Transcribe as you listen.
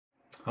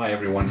Hi,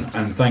 everyone,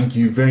 and thank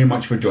you very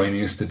much for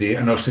joining us today.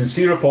 And our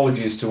sincere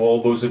apologies to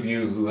all those of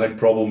you who had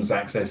problems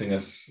accessing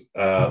us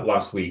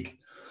last week.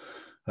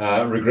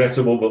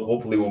 Regrettable, but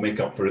hopefully we'll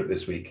make up for it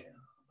this week.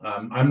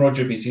 I'm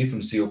Roger BT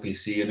from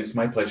COPC, and it's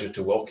my pleasure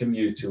to welcome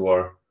you to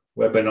our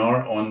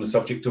webinar on the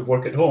subject of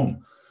work at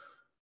home.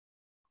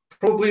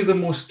 Probably the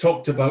most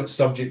talked about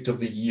subject of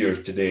the year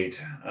to date.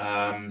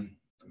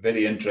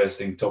 Very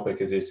interesting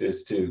topic as it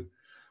is too.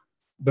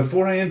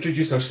 Before I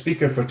introduce our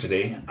speaker for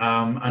today,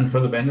 and for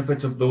the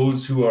benefit of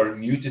those who are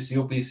new to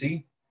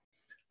COPC,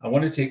 I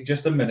want to take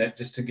just a minute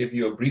just to give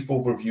you a brief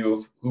overview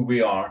of who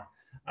we are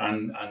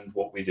and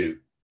what we do.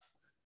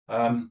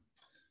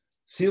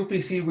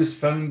 COPC was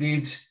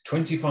founded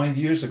 25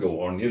 years ago,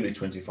 or nearly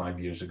 25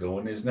 years ago,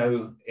 and is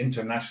now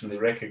internationally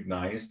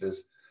recognized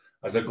as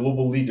a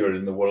global leader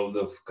in the world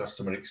of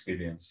customer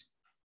experience.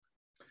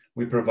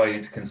 We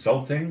provide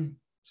consulting,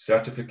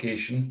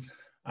 certification,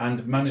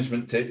 and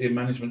management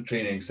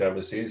training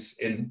services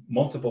in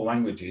multiple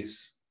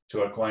languages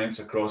to our clients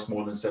across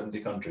more than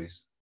 70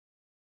 countries.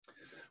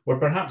 We're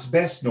perhaps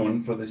best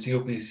known for the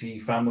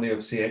COPC family of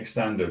CX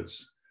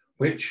standards,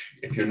 which,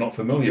 if you're not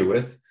familiar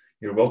with,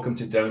 you're welcome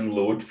to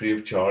download free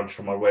of charge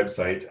from our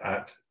website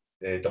at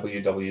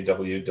www.copc.com.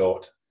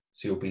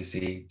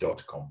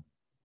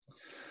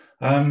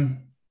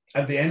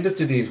 At the end of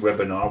today's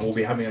webinar, we'll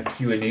be having a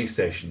Q&A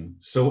session.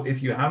 So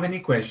if you have any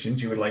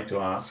questions you would like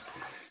to ask,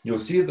 you'll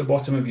see at the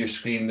bottom of your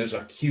screen, there's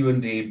a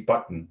Q&A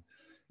button.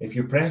 If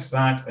you press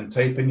that and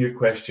type in your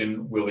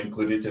question, we'll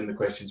include it in the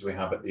questions we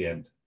have at the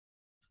end.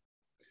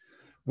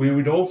 We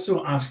would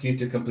also ask you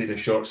to complete a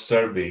short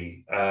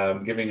survey,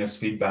 giving us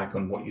feedback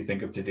on what you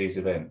think of today's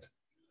event.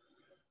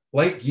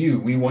 Like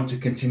you, we want to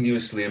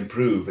continuously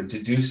improve, and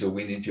to do so,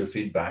 we need your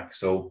feedback.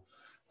 So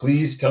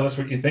please tell us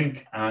what you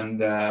think,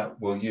 and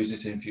we'll use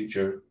it in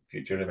future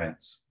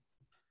events.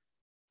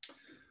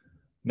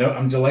 Now,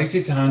 I'm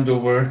delighted to hand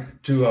over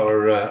to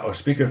our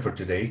speaker for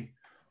today,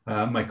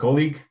 my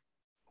colleague,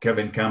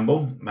 Kevin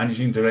Campbell,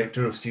 Managing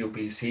Director of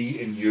COPC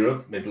in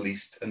Europe, Middle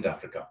East and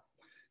Africa.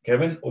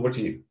 Kevin, over to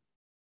you.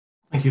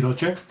 Thank you,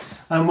 Roger,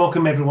 and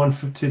welcome everyone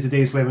to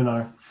today's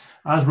webinar.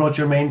 As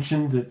Roger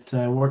mentioned, that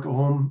work at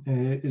home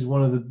is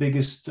one of the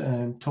biggest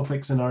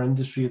topics in our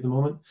industry at the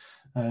moment,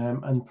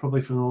 and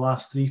probably for the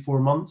last 3-4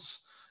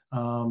 months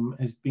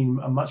has been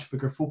a much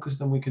bigger focus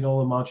than we could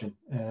all imagine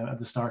at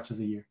the start of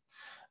the year.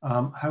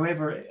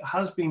 However, it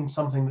has been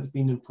something that's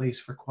been in place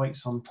for quite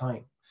some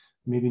time,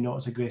 maybe not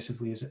as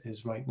aggressively as it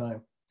is right now.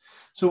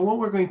 So what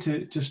we're going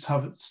to just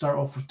start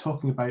off with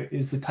talking about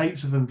is the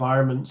types of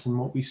environments and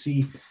what we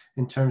see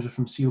in terms of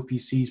from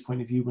COPC's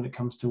point of view when it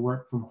comes to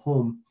work from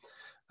home,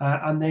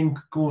 and then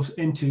goes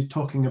into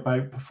talking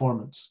about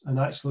performance and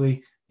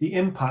actually the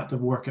impact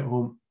of work at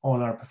home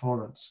on our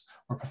performance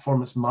or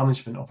performance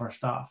management of our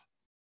staff,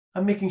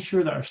 and making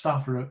sure that our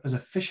staff are as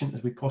efficient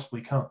as we possibly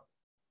can.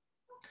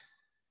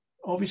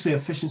 Obviously,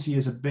 efficiency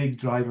is a big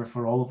driver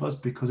for all of us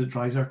because it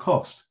drives our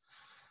cost.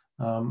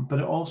 But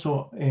it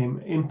also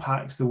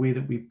impacts the way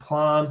that we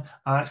plan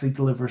and actually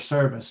deliver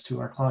service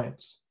to our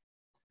clients.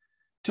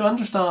 To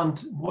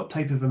understand what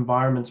type of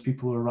environments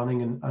people are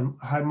running and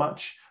how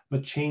much of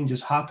a change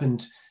has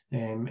happened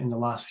in the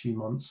last few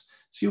months,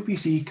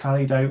 COPC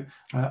carried out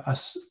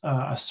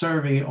a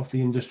survey of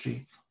the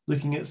industry,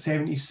 looking at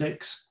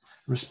 76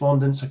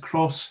 respondents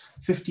across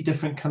 50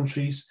 different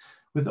countries,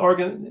 with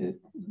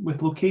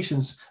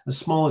locations as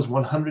small as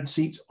 100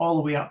 seats all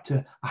the way up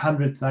to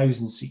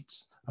 100,000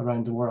 seats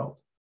around the world,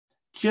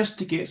 just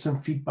to get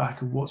some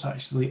feedback of what's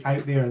actually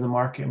out there in the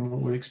market and what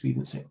we're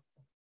experiencing.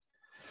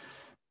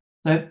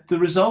 Now, the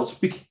results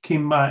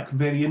came back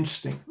very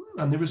interesting,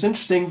 and it was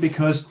interesting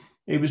because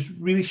it was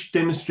really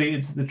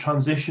demonstrated the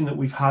transition that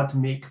we've had to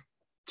make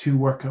to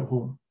work at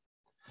home.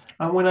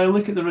 And when I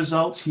look at the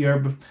results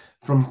here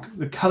from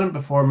the current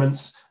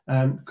performance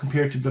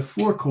compared to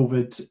before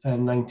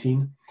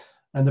COVID-19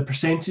 and the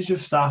percentage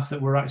of staff that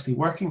were actually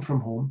working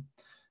from home,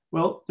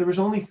 well, there was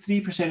only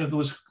 3% of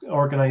those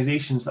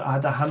organizations that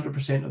had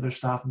 100% of their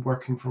staff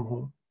working from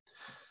home.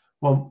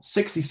 Well,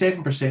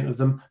 67% of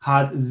them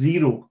had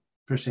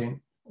 0%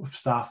 of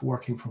staff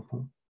working from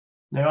home.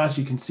 Now, as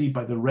you can see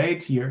by the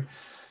red here,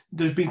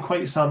 there's been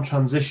quite some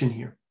transition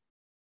here.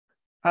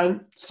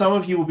 And some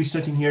of you will be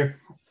sitting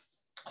here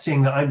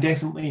saying that I'm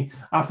definitely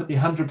up at the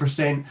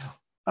 100%.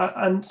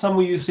 And some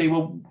of you say,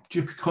 well,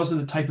 because of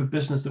the type of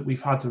business that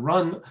we've had to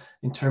run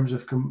in terms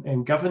of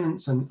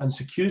governance and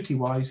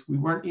security-wise, we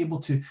weren't able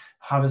to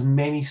have as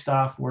many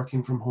staff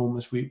working from home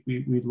as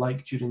we'd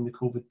like during the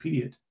COVID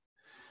period.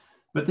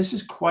 But this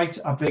is quite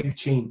a big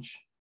change.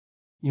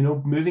 You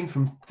know, moving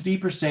from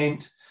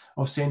 3%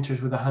 of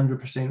centres with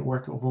 100%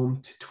 work at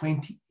home to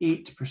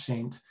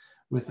 28%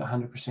 with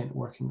 100%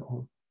 working at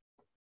home.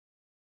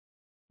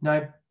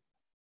 Now,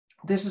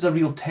 this is a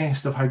real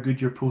test of how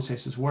good your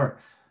processes were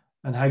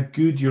and how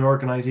good your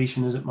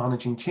organisation is at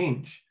managing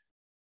change.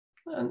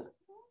 And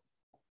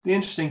the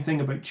interesting thing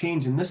about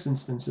change in this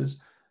instance is,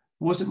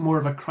 was it more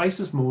of a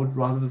crisis mode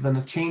rather than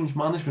a change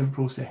management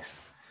process?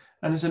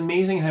 And it's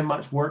amazing how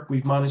much work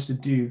we've managed to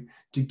do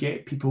to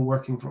get people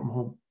working from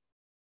home.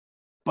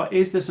 But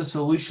is this a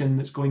solution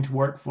that's going to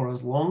work for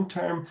us long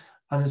term?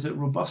 And is it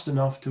robust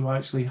enough to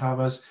actually have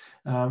us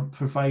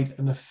provide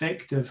an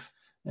effective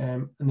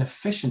and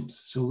efficient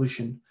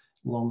solution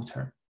long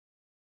term?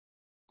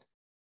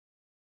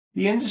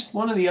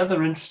 One of the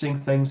other interesting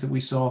things that we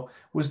saw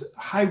was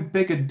how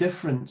big a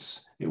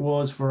difference it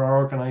was for our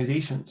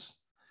organizations.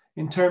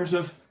 In terms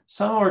of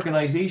some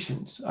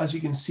organizations, as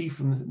you can see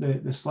from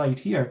the slide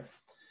here,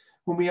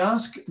 when we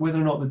ask whether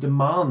or not the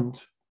demand,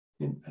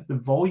 the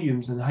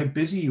volumes and how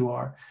busy you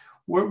are,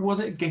 was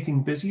it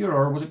getting busier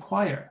or was it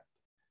quieter?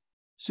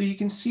 So you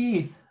can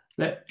see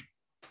that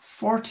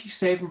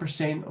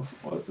 47%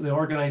 of the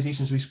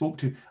organizations we spoke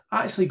to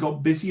actually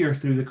got busier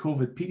through the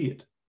COVID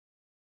period.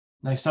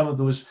 Now, some of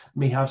those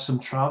may have some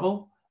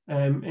travel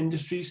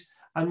industries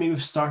and may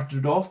have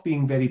started off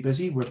being very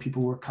busy where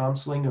people were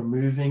cancelling or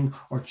moving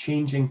or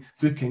changing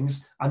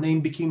bookings and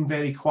then became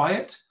very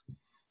quiet.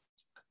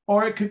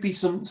 Or it could be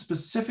some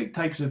specific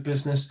types of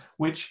business,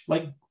 which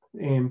like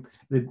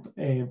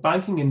the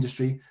banking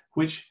industry,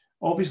 which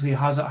obviously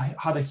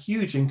had a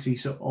huge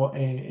increase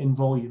in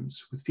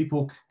volumes with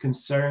people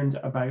concerned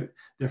about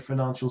their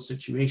financial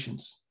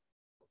situations.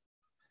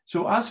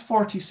 So as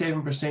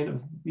 47%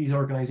 of these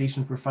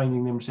organizations were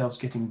finding themselves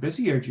getting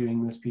busier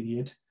during this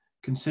period,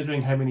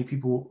 considering how many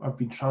people have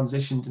been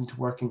transitioned into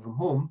working from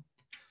home,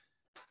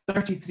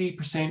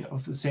 33%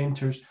 of the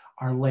centres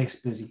are less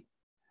busy.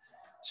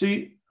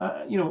 So,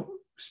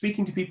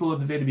 speaking to people at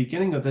the very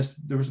beginning of this,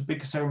 there was a big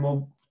concern,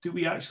 well, do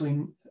we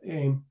actually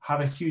have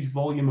a huge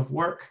volume of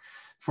work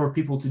for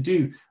people to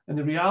do? And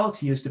the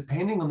reality is,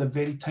 depending on the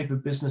very type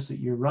of business that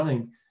you're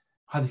running,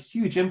 had a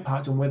huge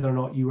impact on whether or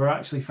not you were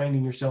actually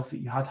finding yourself that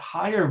you had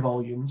higher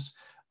volumes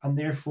and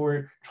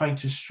therefore trying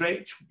to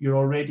stretch your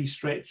already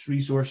stretched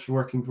resource for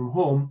working from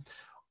home,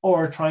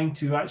 or trying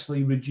to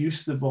actually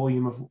reduce the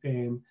volume of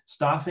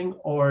staffing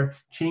or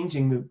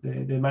changing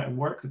the amount of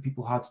work that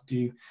people had to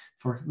do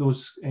for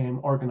those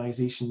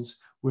organizations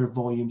where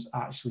volumes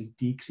actually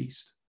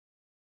decreased.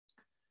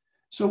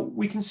 So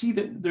we can see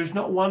that there's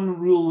not one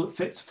rule that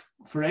fits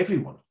for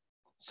everyone.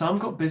 Some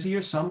got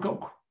busier, some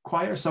got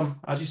quieter, some,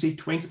 as you say,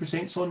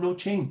 20% saw no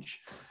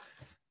change.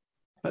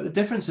 But the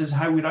difference is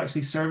how we're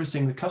actually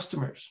servicing the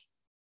customers.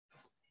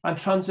 And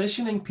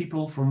transitioning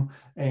people from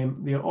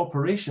their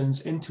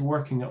operations into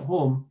working at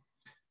home,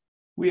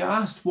 we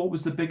asked what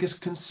was the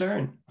biggest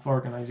concern for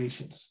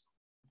organizations.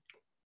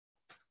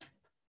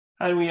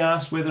 And we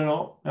asked whether or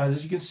not,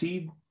 as you can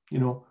see,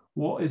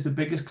 what is the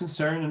biggest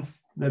concern? And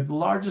the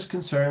largest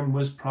concern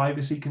was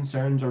privacy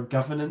concerns or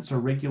governance or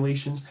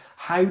regulations.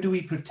 How do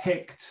we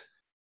protect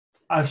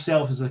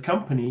ourselves as a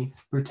company,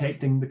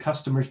 protecting the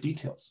customer's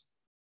details?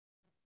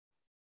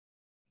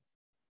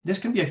 This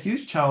can be a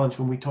huge challenge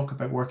when we talk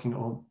about working at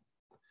home.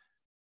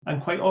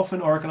 And quite often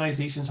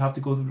organizations have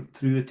to go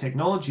through the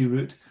technology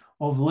route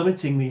of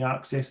limiting the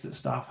access that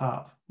staff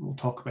have. We'll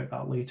talk about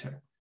that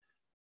later.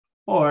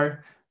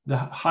 Or the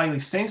highly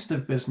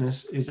sensitive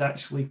business is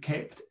actually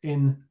kept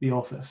in the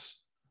office,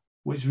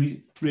 which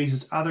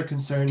raises other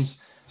concerns,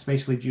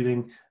 especially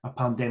during a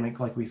pandemic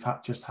like we've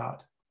just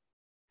had.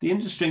 The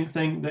interesting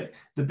thing that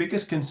the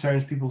biggest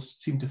concerns people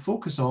seem to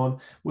focus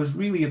on was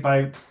really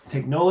about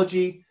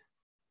technology,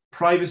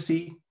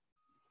 privacy,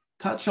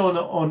 touch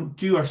on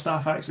do our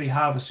staff actually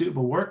have a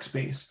suitable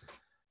workspace?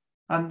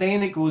 And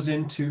then it goes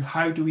into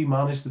how do we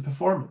manage the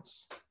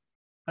performance?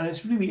 And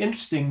it's really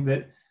interesting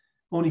that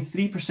only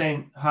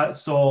 3%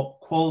 saw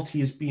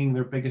quality as being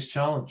their biggest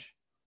challenge.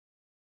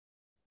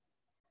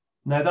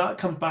 Now that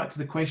comes back to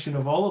the question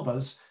of all of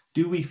us,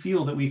 do we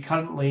feel that we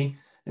currently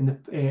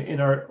in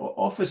our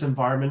office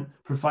environment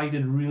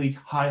provided really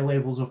high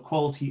levels of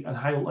quality and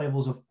high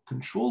levels of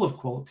control of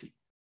quality?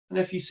 And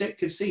if you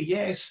could say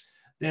yes,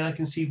 then I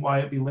can see why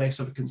it'd be less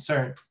of a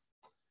concern.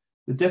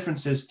 The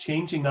difference is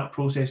changing that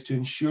process to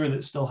ensure that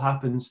it still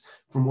happens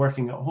from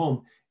working at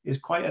home is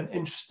quite an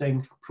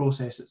interesting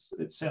process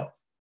itself.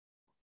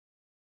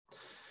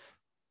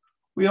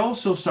 We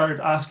also started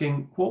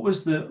asking what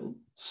was the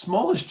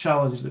smallest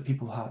challenge that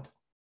people had.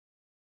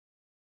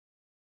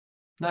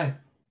 Now,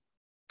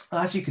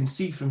 as you can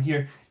see from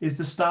here, is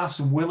the staff's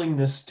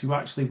willingness to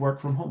actually work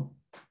from home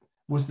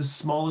was the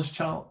smallest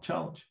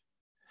challenge,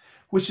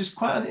 which is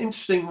quite an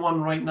interesting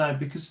one right now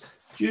because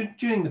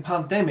during the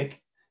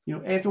pandemic,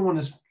 everyone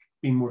has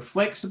been more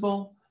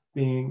flexible,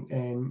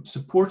 being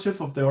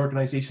supportive of the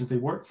organizations they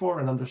work for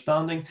and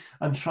understanding,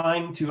 and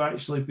trying to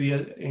actually be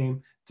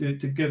to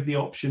give the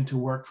option to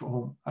work from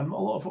home. And a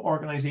lot of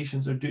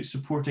organizations are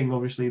supporting,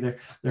 obviously,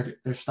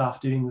 their staff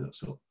doing that.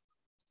 So,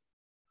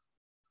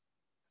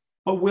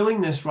 but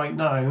willingness right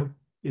now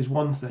is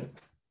one thing.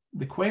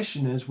 The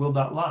question is, will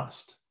that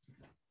last?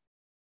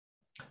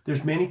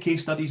 There's many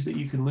case studies that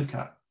you can look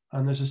at.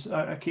 And there's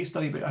a case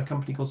study about a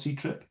company called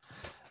C-Trip.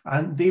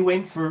 And they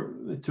went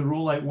to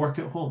roll out work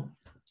at home.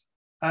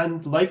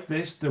 And like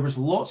this, there was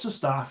lots of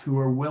staff who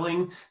were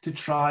willing to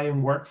try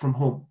and work from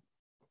home.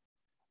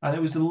 And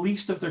it was the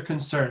least of their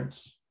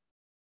concerns.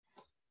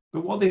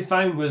 But what they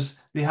found was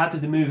they had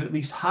to move at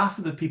least half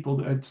of the people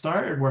that had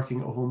started working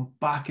at home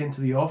back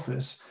into the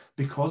office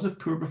because of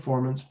poor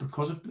performance,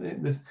 because of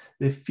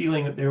the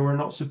feeling that they were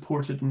not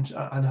supported and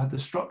had the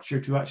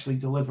structure to actually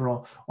deliver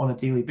on a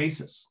daily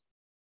basis.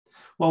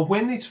 Well,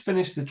 when they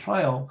finished the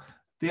trial,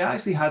 they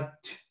actually had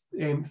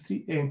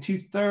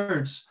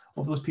 2/3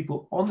 of those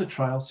people on the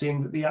trial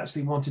saying that they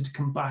actually wanted to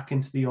come back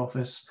into the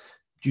office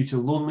due to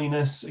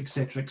loneliness,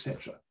 etc.,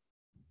 etc.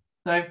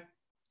 Now,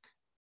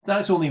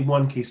 that's only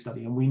one case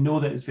study, and we know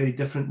that it's very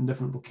different in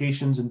different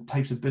locations and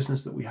types of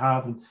business that we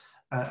have.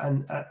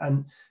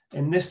 And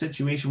in this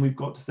situation, we've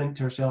got to think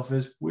to ourselves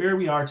is where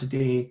we are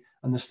today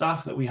and the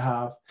staff that we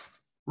have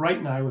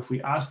right now. If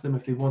we ask them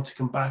if they want to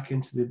come back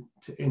into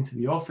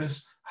the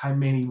office, how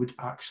many would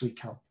actually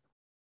come?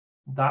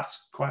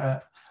 That's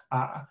quite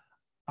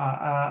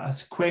a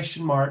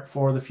question mark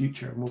for the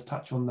future, and we'll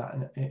touch on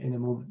that in a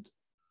moment.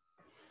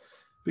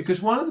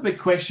 Because one of the big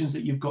questions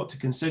that you've got to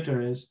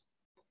consider is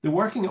the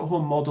working at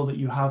home model that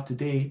you have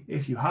today.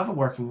 If you have a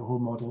working at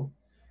home model,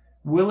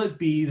 will it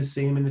be the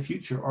same in the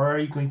future, or are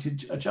you going to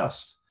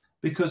adjust?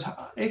 Because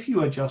if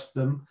you adjust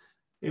them,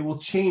 it will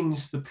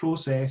change the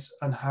process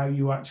and how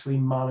you actually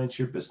manage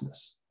your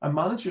business and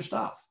manage your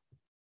staff.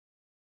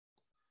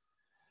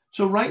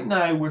 So right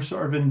now we're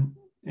sort of in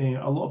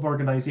a lot of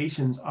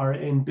organizations are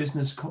in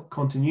business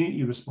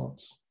continuity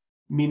response,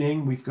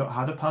 meaning we've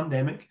had a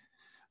pandemic.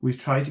 We've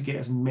tried to get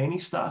as many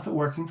staff at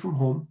working from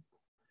home.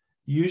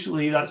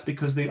 Usually that's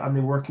because they're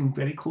working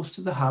very close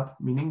to the hub,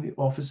 meaning the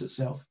office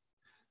itself.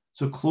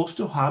 So close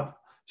to hub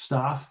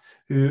staff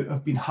who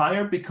have been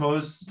hired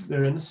because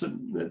they're in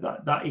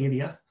that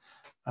area.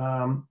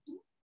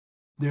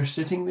 They're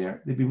sitting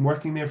there. They've been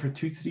working there for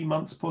 2-3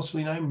 months,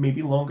 possibly now,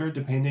 maybe longer,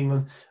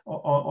 depending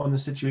on the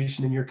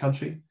situation in your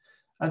country.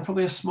 And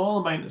probably a small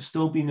amount have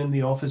still been in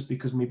the office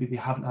because maybe they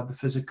haven't had the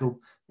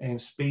physical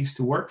space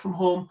to work from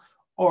home,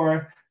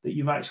 or that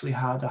you've actually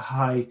had a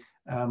high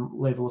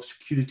level of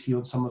security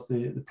on some of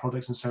the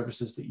products and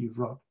services that you've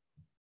run.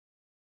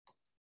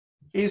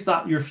 Is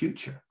that your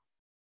future?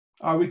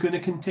 Are we going to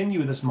continue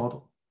with this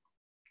model?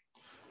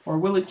 Or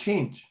will it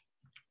change?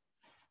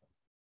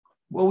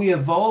 Will we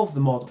evolve the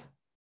model?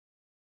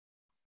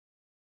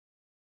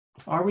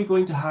 Are we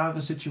going to have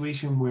a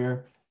situation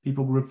where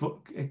people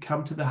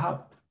come to the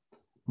hub?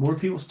 More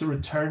people still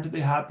return to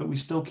the hub, but we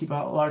still keep a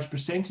large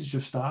percentage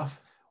of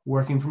staff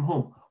working from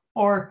home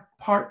or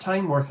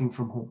part-time working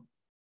from home.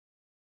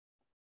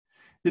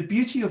 The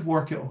beauty of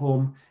work at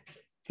home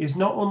is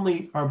not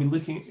only are we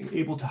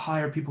able to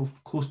hire people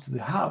close to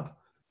the hub,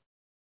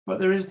 but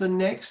there is the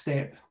next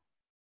step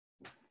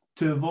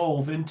to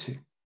evolve into.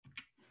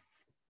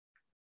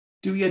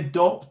 Do we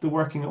adopt the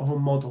working at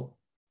home model,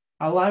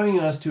 allowing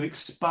us to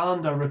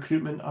expand our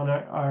recruitment and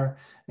our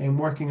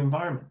working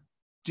environment?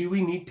 Do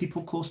we need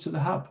people close to the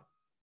hub?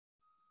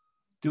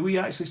 Do we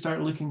actually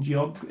start looking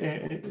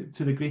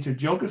to the greater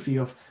geography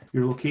of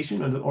your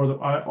location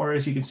or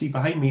as you can see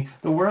behind me,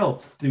 the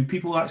world? Do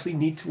people actually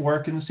need to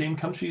work in the same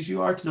country as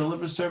you are to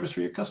deliver service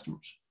for your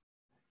customers?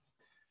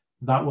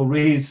 That will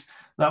raise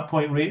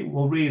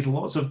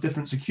lots of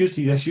different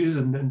security issues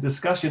and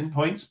discussion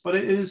points, but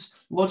it is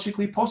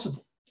logically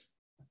possible.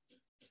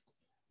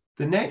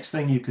 The next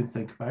thing you can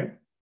think about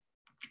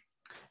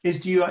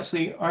is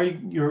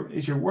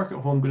is your work at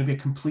home going to be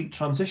a complete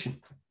transition?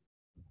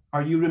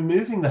 Are you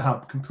removing the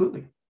hub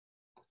completely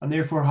and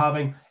therefore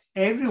having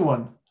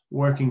everyone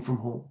working from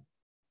home?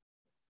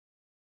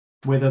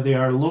 Whether they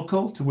are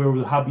local to where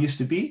the hub used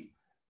to be,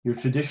 your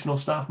traditional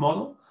staff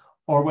model,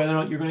 or whether or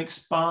not you're going to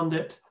expand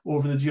it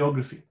over the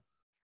geography.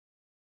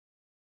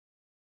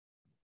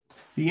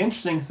 The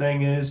interesting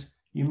thing is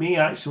you may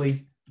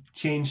actually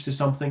change to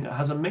something that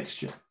has a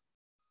mixture.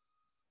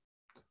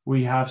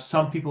 We have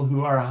some people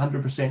who are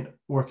 100%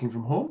 working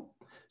from home,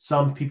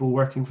 some people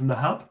working from the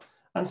hub,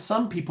 and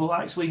some people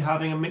actually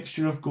having a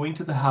mixture of going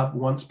to the hub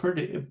once per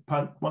day,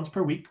 once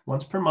per week,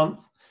 once per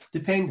month,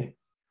 depending.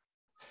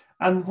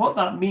 And what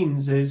that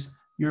means is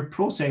your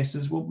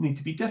processes will need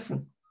to be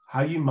different.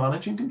 How you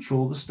manage and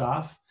control the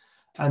staff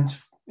and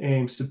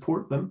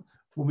support them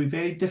will be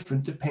very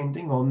different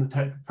depending on the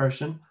type of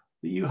person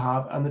that you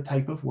have and the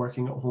type of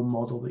working at home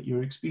model that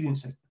you're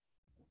experiencing.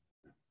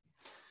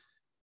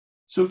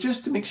 So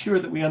just to make sure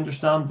that we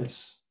understand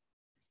this,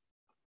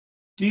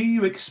 do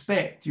you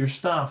expect your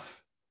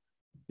staff,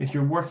 if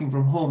you're working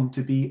from home,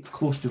 to be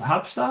close to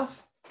hub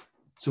staff?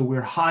 So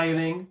we're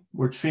hiring,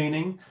 we're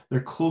training,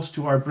 they're close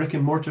to our brick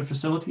and mortar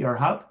facility, our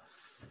hub.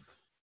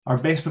 Our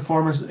best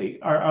performers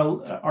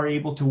are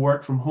able to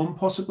work from home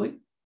possibly.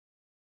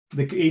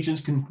 The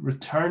agents can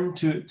return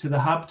to the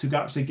hub to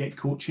actually get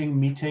coaching,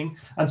 meeting,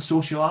 and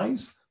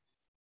socialize.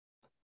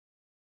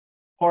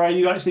 Or are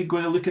you actually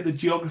going to look at the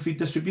geography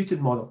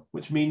distributed model,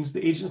 which means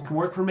the agents can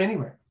work from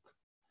anywhere?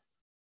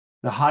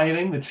 The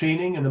hiring, the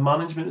training, and the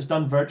management is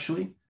done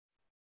virtually.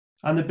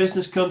 And the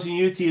business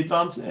continuity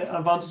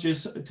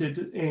advantages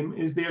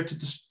is there to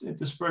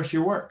disperse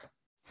your work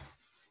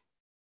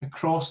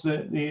across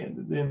the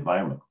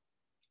environment.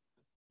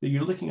 that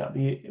you're looking at,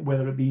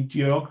 whether it be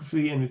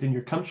geography and within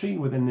your country,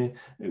 within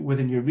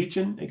your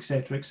region,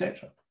 etc.,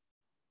 etc.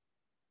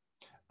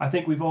 I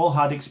think we've all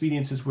had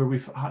experiences where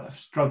we've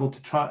struggled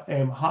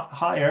to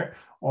hire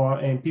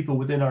people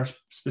within our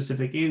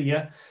specific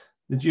area.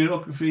 The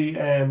geography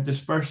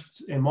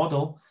dispersed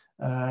model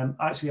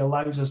actually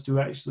allows us to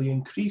actually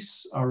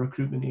increase our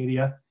recruitment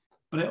area,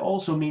 but it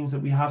also means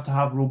that we have to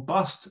have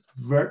robust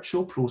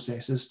virtual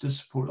processes to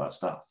support that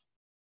staff.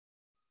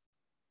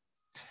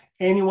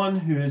 Anyone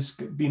who has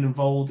been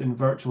involved in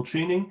virtual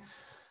training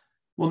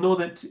will know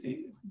that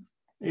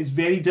it's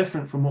very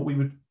different from what we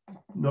would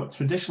not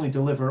traditionally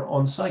deliver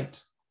on site.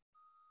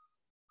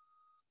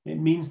 It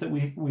means that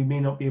we may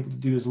not be able to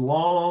do as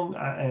long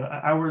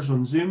hours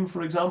on Zoom,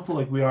 for example,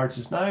 like we are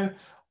just now.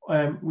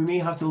 We may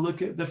have to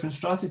look at different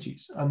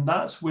strategies, and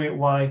that's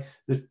why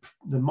the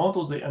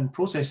models and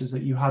processes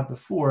that you had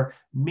before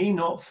may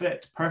not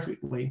fit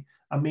perfectly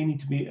and may need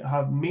to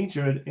have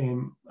major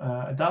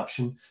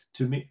adaptation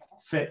to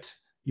fit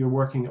your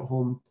working at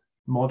home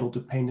model,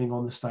 depending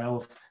on the style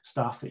of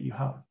staff that you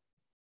have.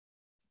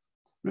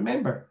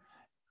 Remember,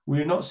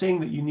 we're not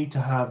saying that you need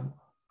to have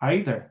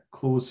either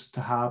close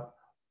to hab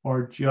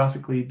or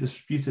geographically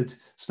distributed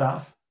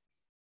staff.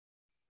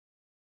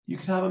 You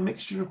can have a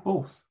mixture of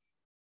both,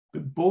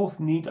 but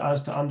both need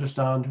us to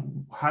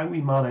understand how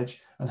we manage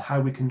and how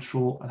we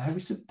control and how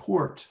we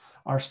support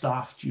our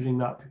staff during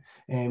that,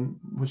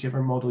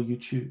 whichever model you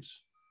choose.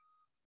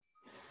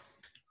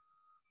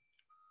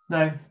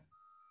 Now,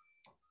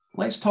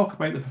 let's talk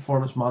about the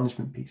performance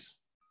management piece.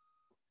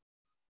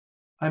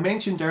 I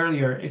mentioned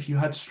earlier, if you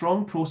had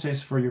strong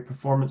process for your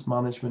performance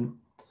management,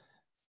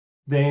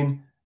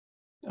 then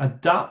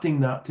adapting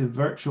that to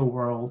virtual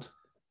world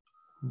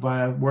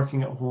via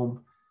working at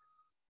home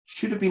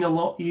should have been a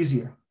lot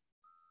easier.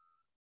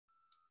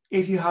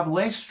 If you have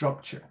less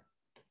structure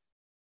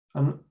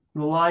and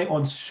rely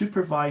on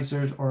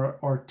supervisors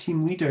or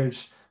team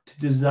leaders to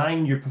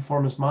design your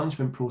performance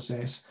management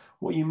process,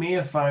 what you may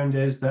have found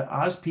is that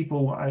as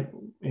people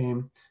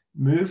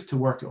move to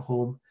work at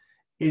home,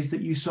 is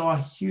that you saw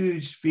a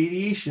huge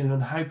variation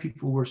in how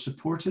people were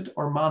supported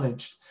or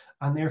managed,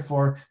 and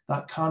therefore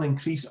that can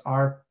increase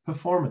our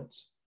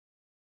performance.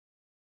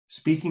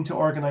 Speaking to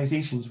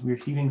organizations, we're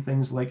hearing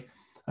things like,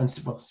 and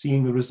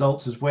seeing the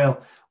results as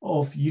well,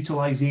 of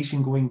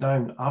utilization going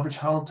down, average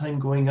handle time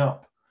going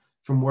up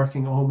from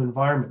working at home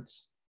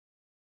environments.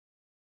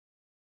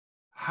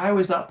 How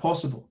is that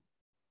possible?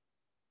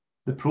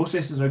 The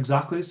processes are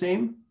exactly the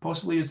same,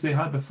 possibly as they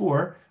had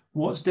before.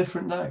 What's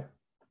different now?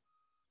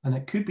 And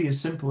it could be as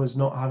simple as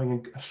not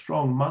having a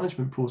strong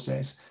management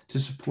process to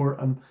support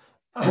and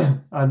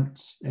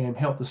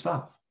help the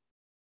staff.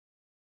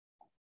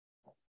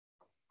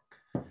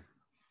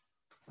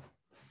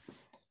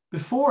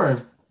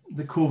 Before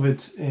the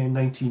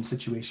COVID-19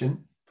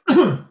 situation,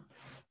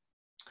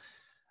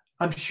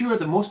 I'm sure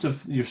that most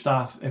of your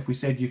staff, if we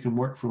said you can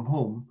work from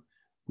home,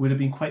 would have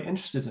been quite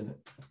interested in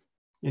it.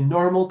 In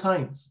normal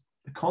times,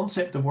 the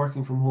concept of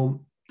working from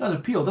home does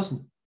appeal, doesn't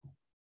it?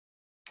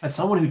 As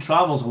someone who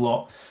travels a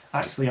lot,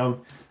 actually,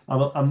 I'm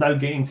now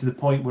getting to the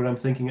point where I'm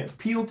thinking it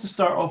appealed to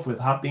start off with,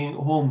 being at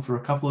home for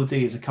a couple of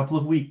days, a couple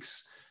of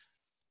weeks,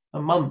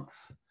 a month.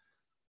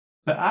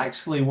 But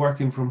actually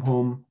working from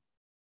home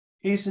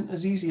isn't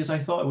as easy as I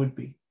thought it would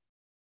be.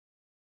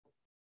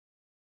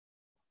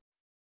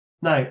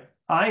 Now,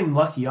 I'm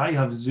lucky. I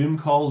have Zoom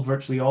calls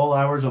virtually all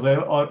hours of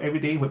every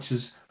day, which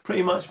is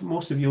pretty much,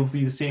 most of you will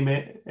be the same,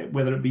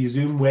 whether it be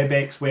Zoom,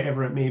 WebEx,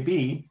 whatever it may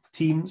be,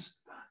 Teams.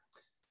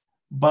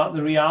 But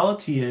the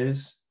reality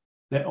is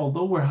that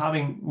although we're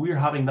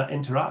having that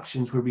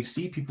interactions where we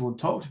see people and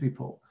talk to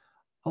people,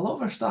 a lot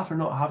of our staff are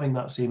not having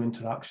that same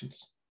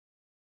interactions.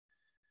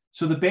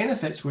 So the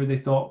benefits where they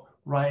thought,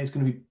 right, it's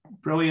going to be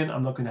brilliant,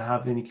 I'm not going to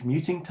have any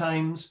commuting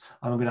times,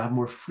 I'm going to have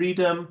more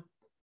freedom.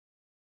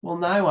 Well,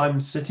 now I'm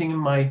sitting in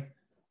my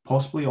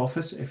possibly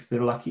office, if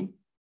they're lucky,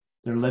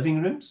 their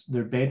living rooms,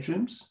 their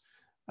bedrooms,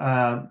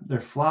 their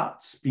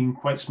flats being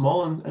quite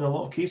small in a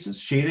lot of cases,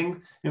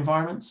 sharing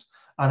environments.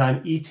 And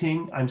I'm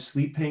eating, I'm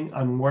sleeping,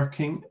 I'm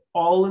working,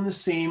 all in the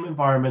same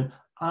environment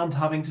and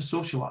having to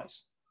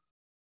socialize.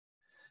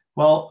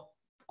 Well,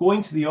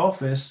 going to the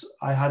office,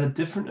 I had a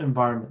different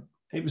environment.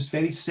 It was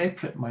very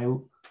separate. My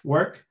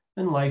work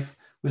and life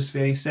was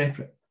very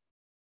separate.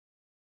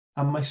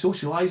 And my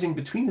socializing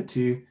between the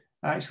two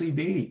actually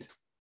varied.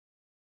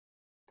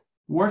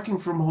 Working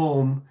from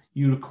home,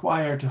 you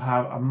require to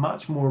have a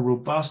much more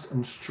robust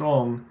and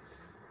strong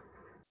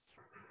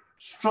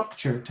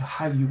structure to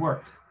how you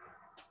work.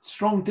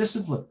 Strong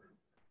discipline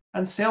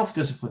and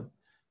self-discipline,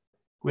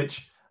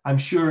 which I'm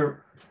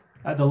sure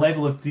at the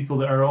level of people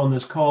that are on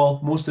this call,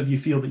 most of you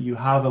feel that you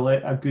have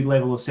a good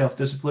level of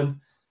self-discipline.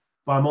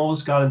 But I'm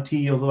always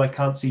guarantee, although I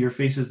can't see your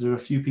faces, there are a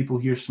few people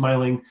here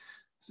smiling,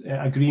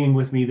 agreeing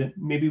with me that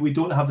maybe we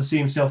don't have the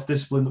same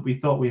self-discipline that we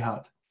thought we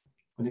had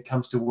when it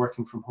comes to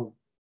working from home.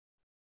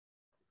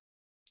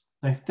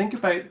 Now think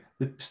about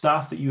the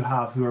staff that you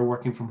have who are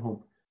working from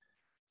home.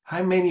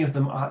 How many of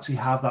them actually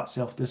have that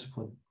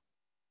self-discipline?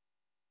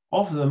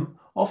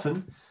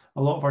 Often,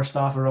 a lot of our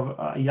staff are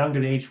of a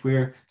younger age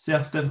where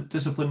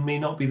self-discipline may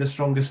not be the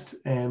strongest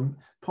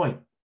point.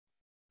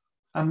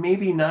 And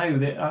maybe now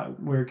that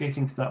we're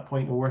getting to that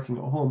point of working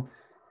at home,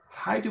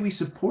 how do we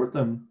support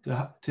them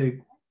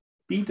to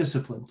be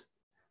disciplined,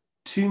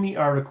 to meet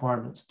our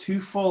requirements, to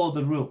follow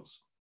the rules?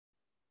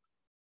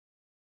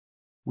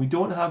 We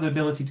don't have the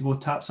ability to go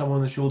tap someone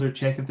on the shoulder,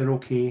 check if they're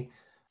okay.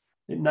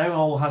 It now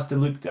all has to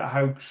look at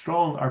how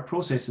strong our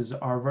processes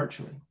are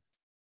virtually.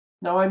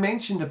 Now, I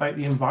mentioned about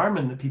the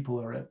environment that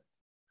people are in.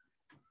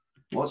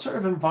 What sort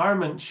of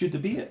environment should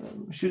it be?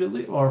 Should it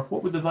look, or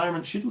what would the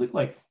environment should look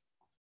like?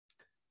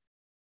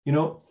 You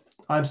know,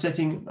 I'm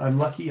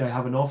lucky, I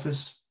have an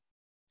office.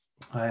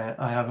 I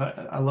have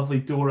a lovely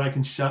door I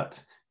can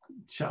shut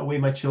away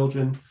my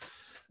children,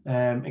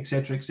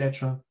 etc.,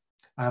 etc.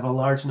 I have a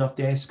large enough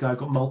desk. I've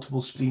got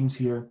multiple screens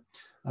here.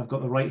 I've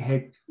got the right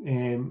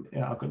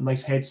I've got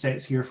nice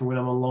headsets here for when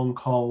I'm on long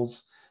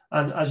calls.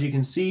 And as you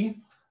can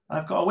see,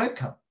 I've got a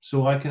webcam,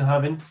 so I can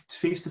have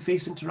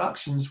face-to-face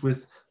interactions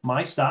with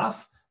my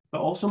staff,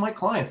 but also my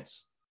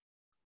clients.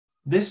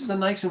 This is a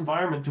nice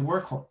environment to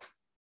work on.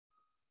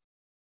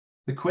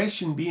 The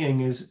question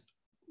being is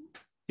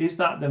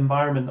that the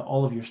environment that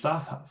all of your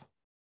staff have?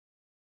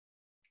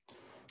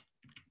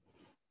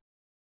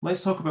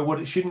 Let's talk about what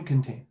it shouldn't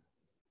contain.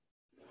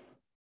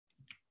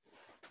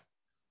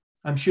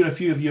 I'm sure a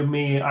few of you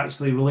may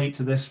actually relate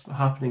to this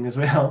happening as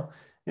well,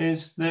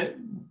 is that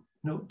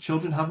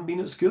children haven't been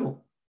at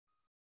school.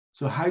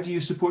 So how do you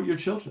support your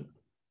children?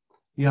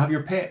 You have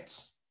your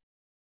pets.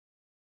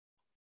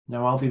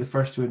 Now, I'll be the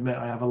first to admit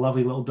I have a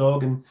lovely little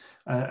dog,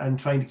 and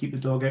trying to keep the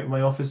dog out of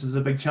my office is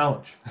a big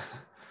challenge.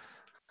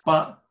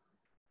 But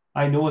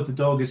I know if the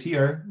dog is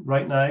here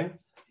right now,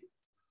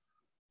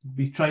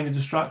 be trying to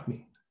distract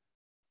me.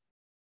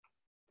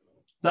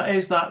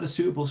 Is that the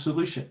suitable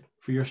solution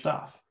for your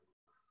staff?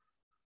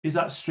 Is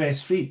that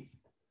stress-free?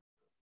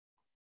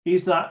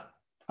 Is that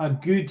a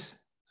good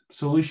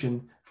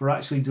solution for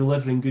actually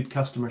delivering good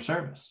customer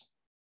service?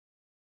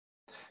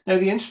 Now,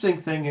 the interesting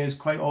thing is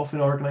quite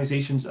often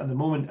organizations at the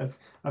moment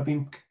have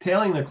been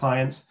telling their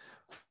clients,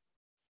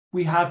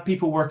 we have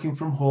people working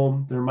from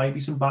home, there might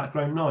be some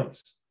background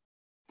noise.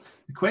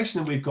 The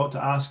question that we've got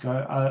to ask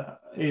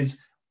is,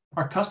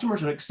 our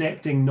customers are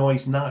accepting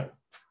noise now.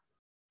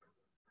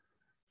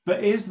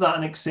 But is that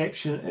an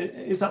exception?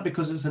 Is that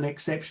because it's an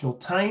exceptional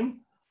time?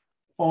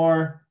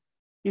 Or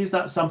is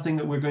that something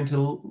that we're going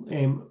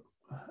to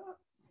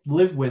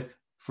live with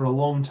for a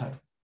long time?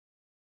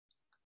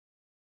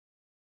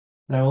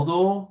 Now,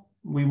 although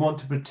we want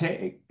to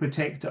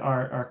protect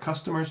our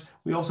customers,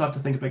 we also have to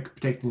think about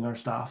protecting our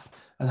staff.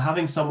 And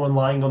having someone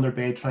lying on their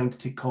bed trying to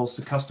take calls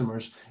to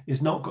customers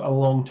is not a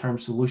long-term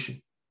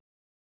solution.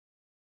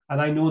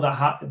 And I know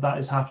that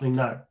is happening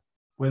now.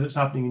 Whether it's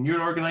happening in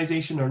your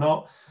organization or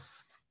not,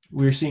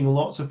 we're seeing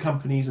lots of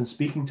companies and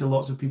speaking to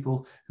lots of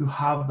people who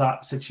have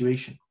that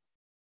situation.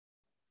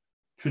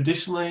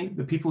 Traditionally,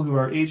 the people who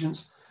are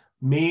agents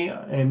may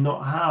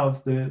not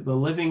have the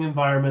living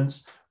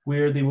environments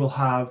where they will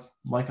have,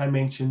 like I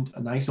mentioned,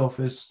 a nice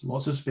office,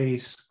 lots of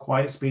space,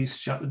 quiet space,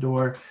 shut the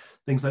door,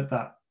 things like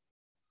that.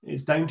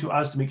 It's down to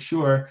us to make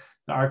sure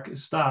that our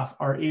staff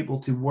are able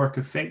to work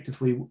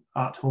effectively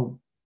at home.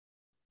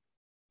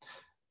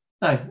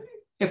 Now,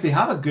 if they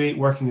have a great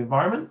working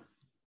environment,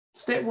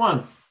 step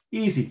one,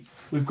 easy,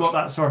 we've got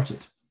that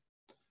sorted.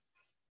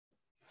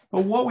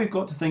 But what we've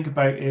got to think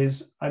about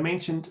is, I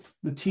mentioned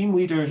the team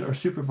leaders or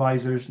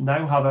supervisors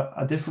now have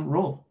a different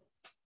role.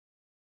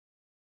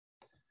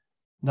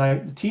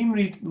 Now, the team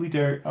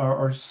leader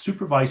or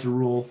supervisor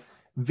role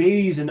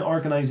varies in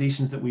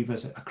organizations that we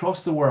visit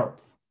across the world.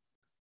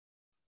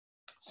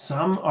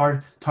 Some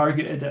are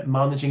targeted at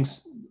managing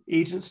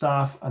agent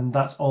staff, and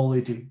that's all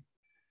they do.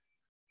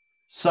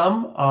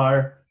 Some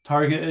are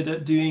targeted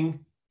at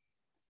doing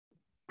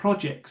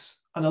projects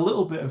and a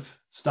little bit of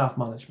staff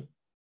management.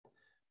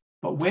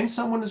 But when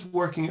someone is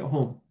working at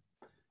home,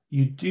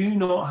 you do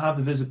not have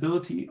the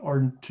visibility,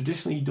 or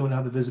traditionally you don't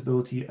have the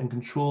visibility and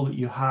control that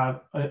you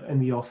have in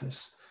the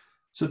office.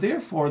 So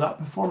therefore, that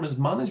performance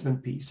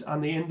management piece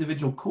and the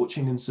individual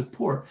coaching and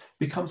support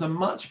becomes a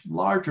much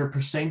larger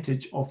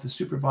percentage of the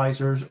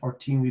supervisor's or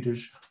team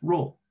leader's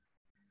role.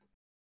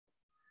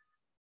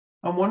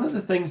 And one of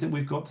the things that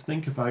we've got to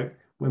think about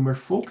when we're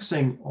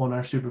focusing on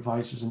our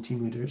supervisors and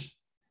team leaders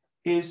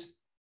is,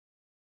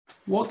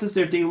 what does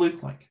their day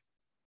look like?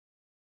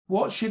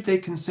 What should they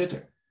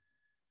consider?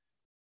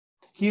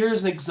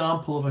 Here's an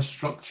example of a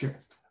structured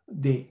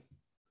day.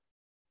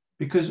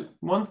 Because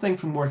one thing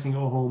from working at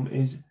home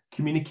is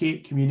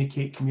communicate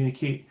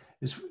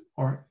is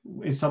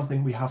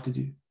something we have to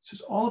do. So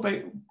it's all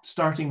about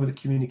starting with a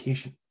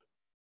communication.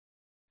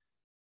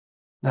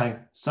 Now,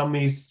 some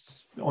may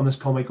on this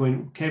call might go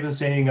in, Kevin's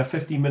saying a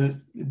 15-minute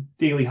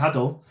daily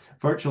huddle,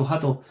 virtual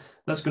huddle,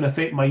 that's going to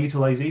affect my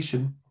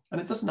utilization. And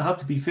it doesn't have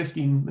to be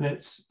 15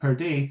 minutes per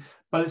day,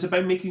 but it's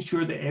about making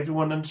sure that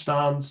everyone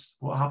understands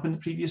what happened the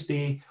previous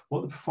day,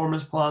 what the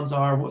performance plans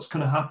are, what's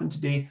going to happen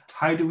today,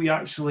 how do we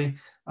actually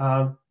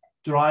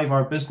drive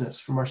our business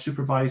from our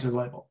supervisor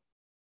level.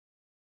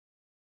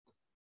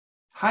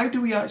 how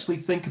do we actually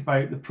think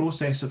about the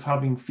process of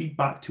having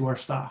feedback to our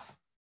staff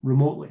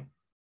remotely?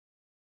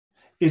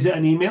 Is it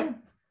an email?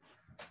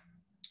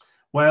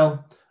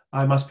 Well,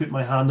 I must put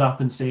my hand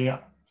up and say,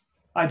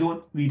 I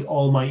don't read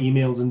all my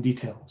emails in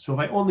detail. So if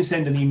I only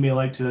send an email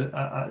out to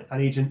an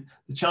agent,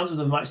 the chances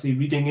of them actually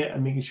reading it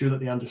and making sure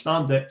that they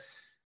understand it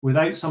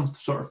without some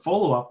sort of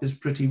follow-up is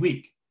pretty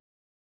weak.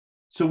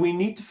 So we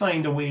need to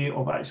find a way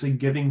of actually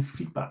giving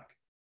feedback,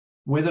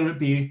 whether it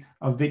be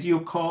a video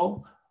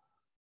call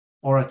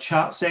or a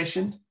chat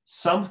session,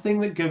 something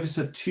that gives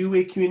a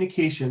two-way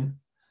communication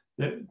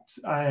that,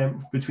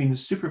 between the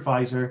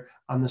supervisor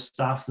and the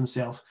staff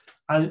themselves.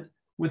 And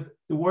with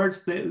the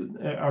words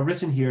that are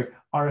written here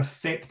are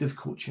effective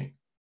coaching.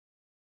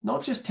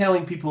 Not just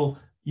telling people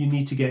you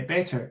need to get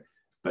better,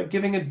 but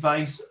giving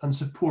advice and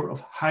support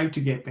of how to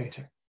get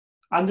better,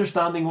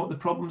 understanding what the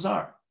problems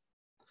are.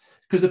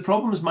 Because the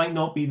problems might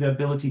not be the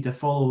ability to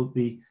follow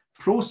the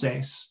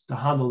process to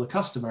handle the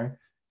customer.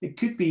 It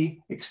could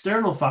be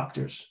external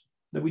factors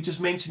that we just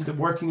mentioned. The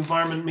working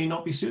environment may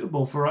not be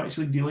suitable for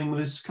actually dealing with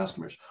his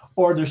customers,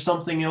 or there's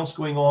something else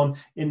going on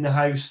in the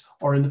house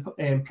or in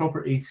the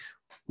property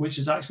which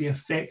is actually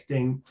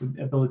affecting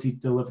the ability to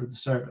deliver the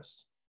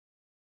service.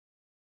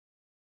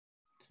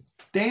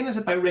 Then it's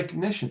about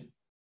recognition,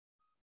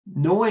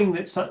 knowing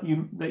that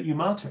you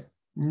matter,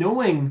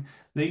 knowing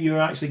that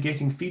you're actually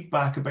getting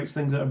feedback about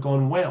things that have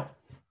gone well.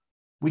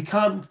 We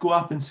can't go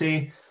up and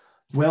say,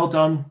 well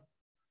done,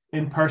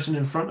 in person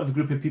in front of a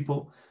group of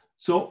people.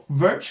 So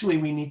virtually,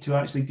 we need to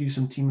actually do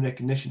some team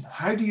recognition.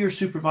 How do your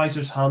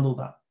supervisors handle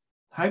that?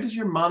 How does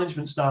your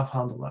management staff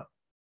handle that?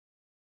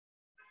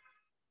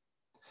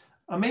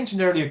 I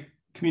mentioned earlier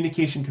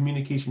communication.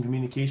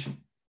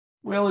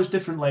 Well, there's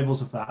different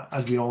levels of that,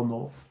 as we all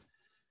know.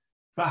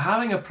 But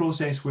having a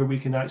process where we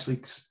can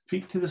actually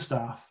speak to the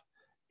staff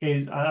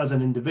is as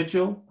an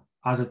individual,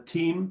 as a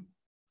team,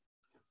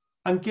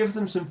 and give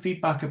them some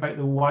feedback about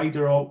the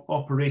wider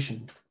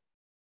operation.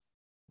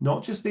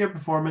 Not just their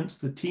performance,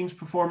 the team's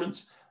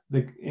performance,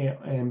 the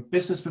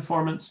business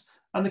performance,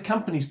 and the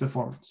company's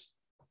performance.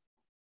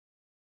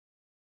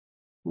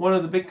 One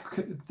of the big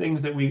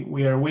things that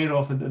we are aware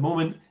of at the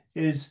moment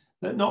is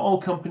that not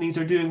all companies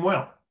are doing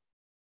well.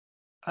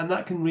 And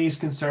that can raise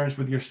concerns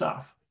with your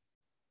staff.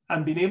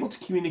 And being able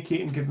to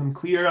communicate and give them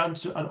clear and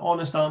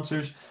honest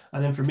answers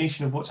and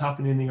information of what's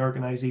happening in the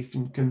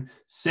organization can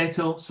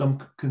settle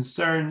some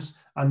concerns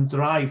and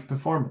drive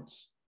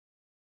performance.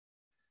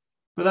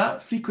 But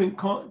that frequent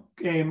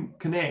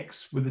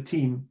connects with the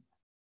team,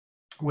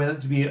 whether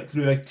it be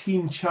through a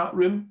team chat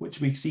room,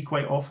 which we see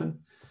quite often,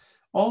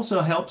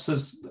 also helps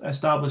us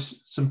establish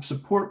some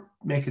support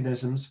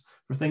mechanisms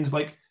for things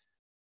like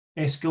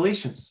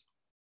escalations.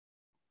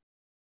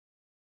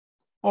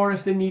 Or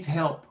if they need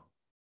help,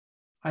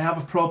 I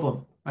have a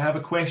problem, I have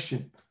a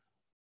question.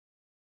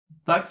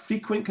 That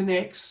frequent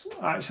connects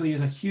actually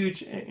is a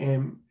huge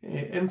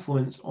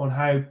influence on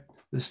how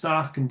the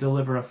staff can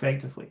deliver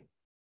effectively.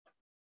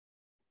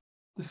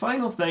 The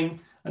final thing,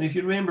 and if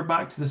you remember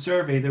back to the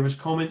survey, there was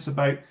comments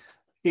about,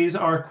 is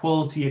our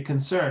quality a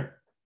concern?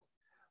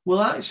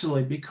 Well,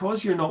 actually,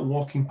 because you're not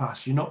walking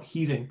past, you're not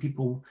hearing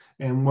people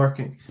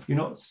working, you're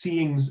not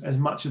seeing as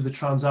much of the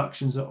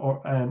transactions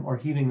or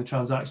hearing the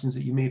transactions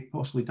that you may have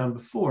possibly done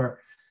before,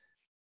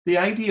 the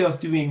idea of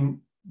doing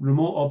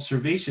remote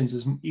observations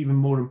is even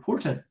more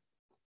important.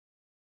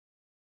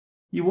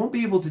 You won't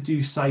be able to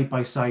do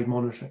side-by-side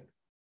monitoring.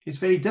 It's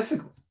very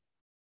difficult.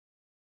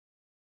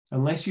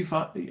 Unless you've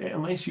got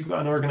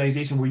an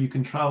organization where you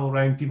can travel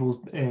around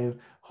people's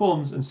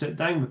homes and sit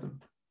down with them.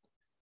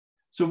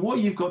 So what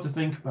you've got to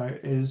think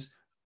about is,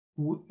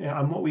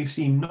 and what we've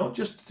seen, not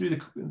just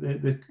through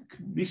the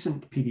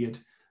recent period,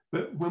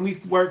 but when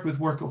we've worked with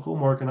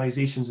work-at-home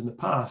organizations in the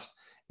past,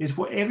 is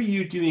whatever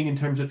you're doing in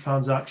terms of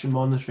transaction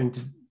monitoring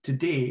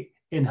today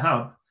in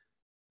Hub,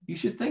 you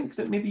should think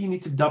that maybe you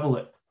need to double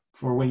it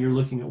for when you're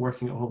looking at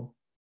working at home.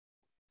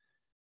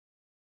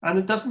 And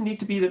it doesn't need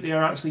to be that they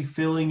are actually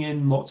filling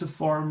in lots of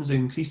forms,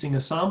 increasing a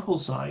sample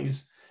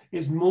size.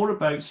 It's more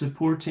about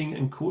supporting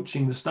and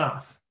coaching the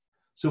staff.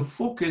 So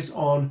focus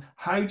on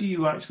how do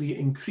you actually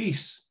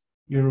increase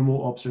your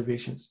remote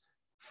observations,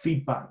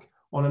 feedback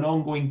on an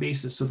ongoing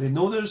basis, so they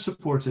know they're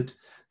supported,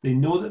 they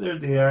know that they're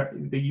there,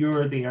 that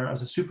you're there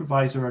as a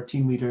supervisor or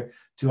team leader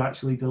to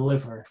actually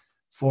deliver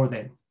for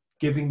them,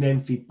 giving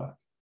them feedback.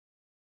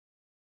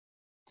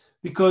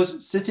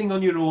 Because sitting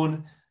on your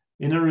own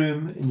in a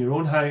room, in your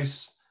own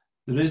house,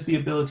 there is the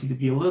ability to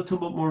be a little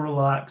bit more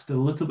relaxed, a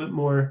little bit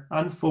more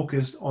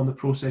unfocused on the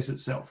process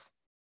itself.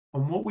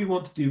 And what we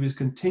want to do is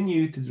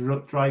continue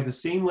to drive the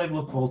same level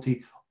of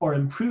quality or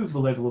improve the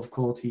level of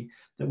quality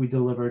that we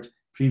delivered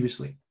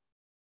previously.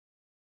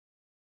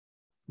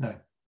 Now,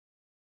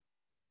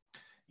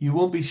 you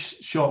won't be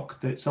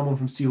shocked that someone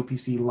from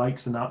COPC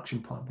likes an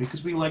action plan,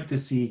 because we like to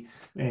see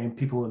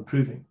people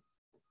improving.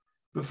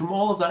 But from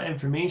all of that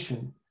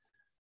information,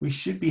 we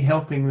should be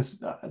helping this,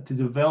 to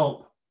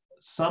develop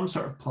some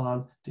sort of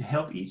plan to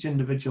help each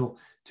individual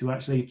to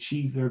actually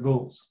achieve their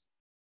goals.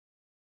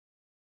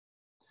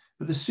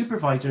 But the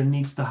supervisor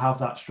needs to have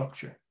that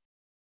structure.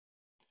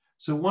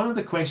 So one of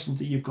the questions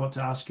that you've got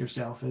to ask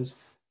yourself is,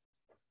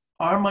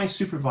 are my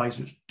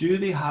supervisors, do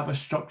they have a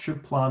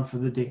structured plan for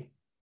the day?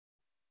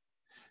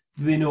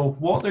 Do they know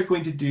what they're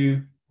going to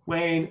do,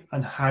 when,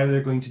 and how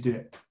they're going to do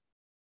it?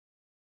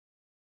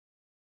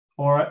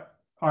 Or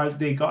are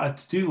they got a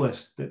to-do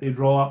list that they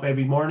draw up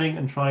every morning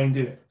and try and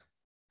do it?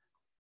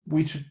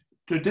 We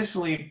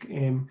traditionally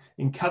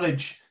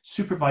encourage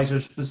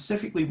supervisors,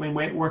 specifically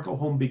when work at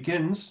home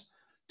begins,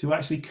 to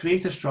actually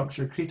create a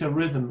structure, create a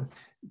rhythm,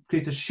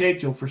 create a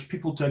schedule for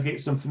people to get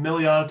some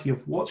familiarity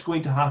of what's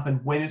going to happen,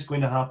 when it's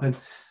going to happen,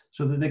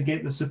 so that they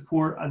get the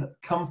support and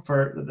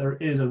comfort that there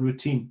is a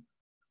routine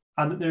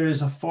and that there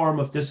is a form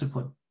of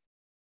discipline.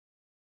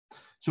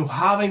 So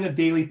having a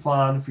daily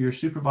plan for your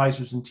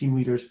supervisors and team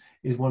leaders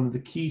is one of the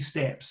key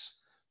steps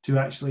to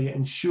actually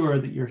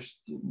ensure that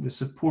the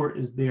support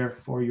is there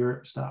for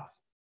your staff.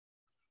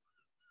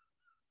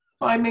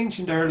 I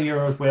mentioned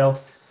earlier as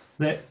well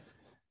that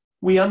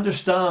we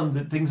understand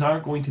that things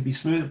aren't going to be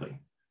smoothly.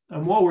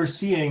 And what we're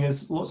seeing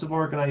is lots of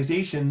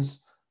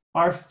organizations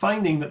are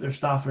finding that their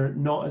staff are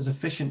not as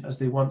efficient as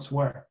they once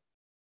were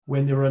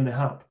when they were in the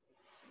hub.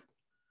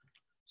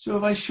 So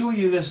if I show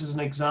you this as an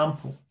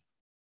example,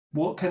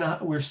 what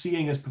we're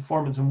seeing as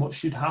performance and what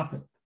should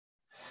happen.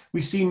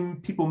 We see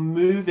people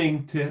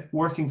moving to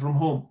working from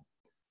home.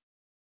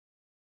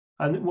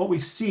 And what we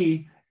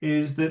see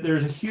is that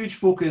there's a huge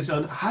focus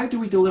on how do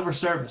we deliver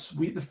service.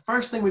 The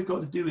first thing we've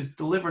got to do is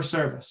deliver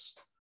service.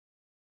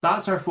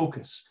 That's our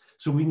focus.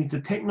 So we need the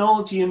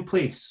technology in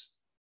place.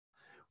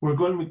 We're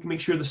going to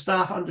make sure the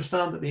staff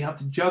understand that they have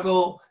to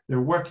juggle,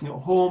 they're working at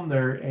home,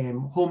 they're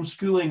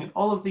homeschooling,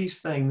 all of these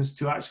things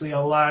to actually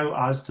allow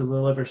us to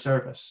deliver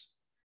service.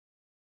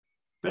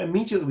 But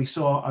immediately we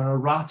saw an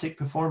erratic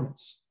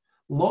performance.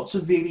 Lots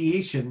of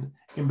variation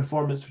in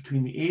performance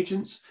between the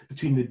agents,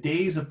 between the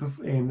days of,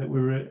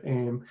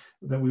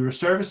 that we were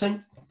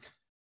servicing.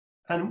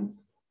 And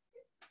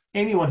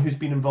anyone who's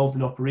been involved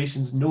in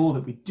operations know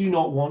that we do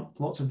not want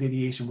lots of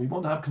variation. We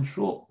want to have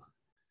control.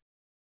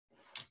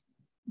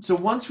 So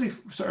once we've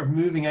sort of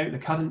moving out the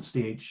current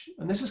stage,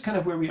 and this is kind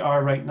of where we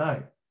are right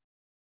now,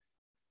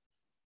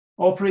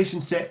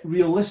 operations set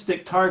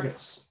realistic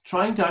targets,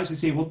 trying to actually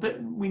say, well,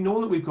 we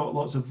know that we've got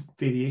lots of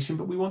variation,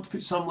 but we want to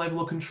put some level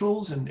of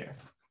controls in there.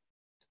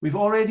 We've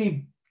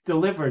already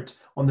delivered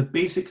on the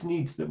basic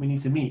needs that we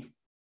need to meet.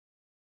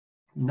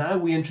 Now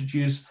we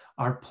introduce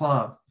our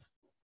plan.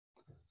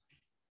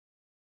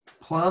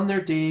 Plan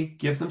their day,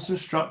 give them some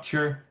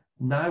structure.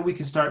 Now we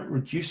can start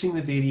reducing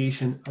the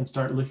variation and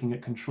start looking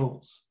at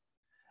controls.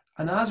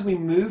 And as we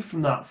move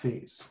from that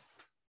phase,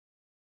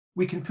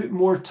 we can put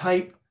more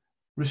tight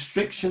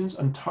restrictions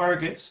and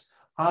targets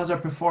as our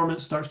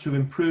performance starts to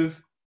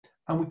improve,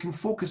 and we can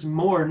focus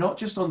more not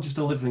just on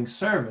delivering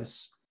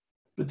service,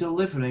 but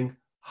delivering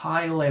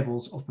high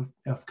levels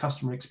of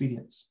customer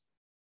experience,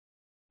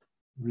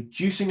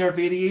 reducing our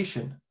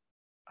variation,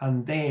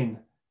 and then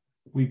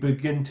we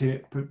begin to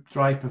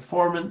drive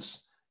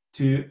performance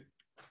to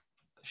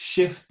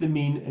shift the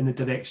mean in the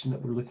direction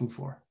that we're looking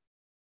for.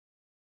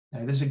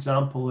 Now, this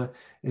example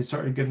is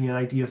sort of giving you an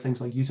idea of things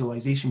like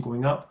utilization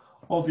going up.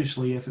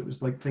 Obviously, if it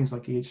was like things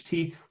like AHT,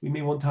 we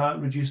may want to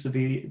reduce the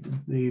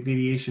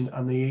variation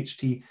and the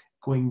AHT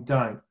going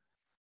down.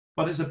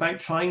 But it's about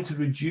trying to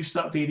reduce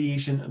that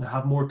variation and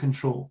have more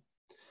control.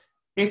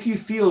 If you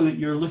feel that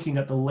you're looking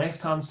at the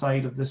left-hand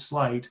side of this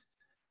slide,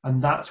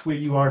 and that's where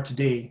you are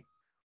today,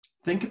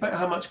 think about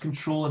how much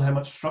control and how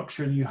much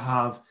structure you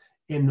have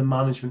in the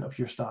management of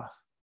your staff.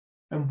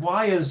 And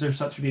why is there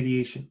such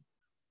variation?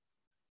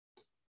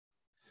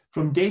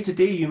 From day to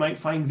day, you might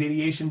find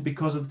variation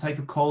because of the type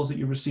of calls that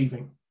you're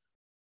receiving.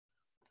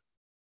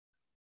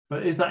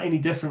 But is that any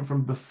different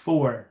from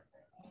before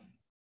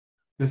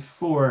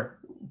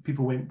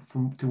people went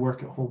to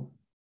work at home?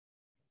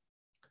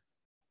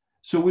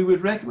 So we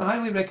would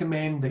highly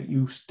recommend that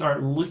you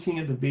start looking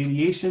at the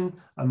variation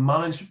and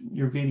manage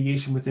your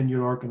variation within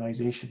your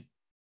organization.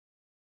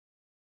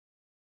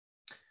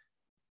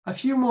 A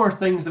few more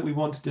things that we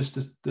want to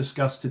just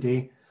discuss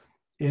today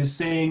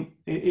is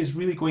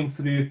really going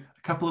through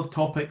a couple of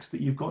topics that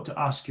you've got to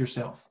ask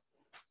yourself.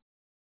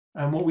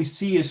 And what we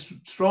see is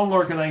strong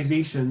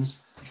organizations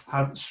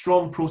have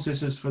strong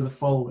processes for the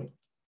following.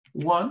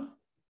 One,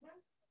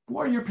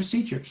 what are your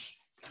procedures?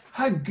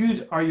 How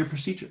good are your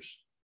procedures?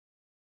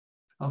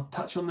 I'll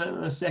touch on that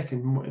in a second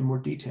in more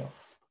detail.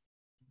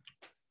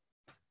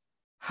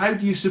 How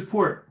do you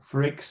support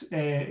for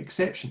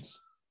exceptions?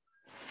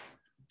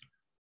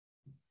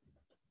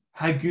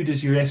 How good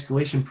is your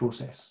escalation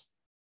process?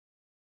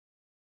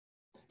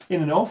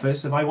 In an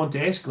office, if I want to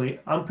escalate,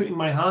 I'm putting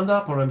my hand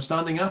up or I'm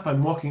standing up,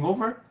 I'm walking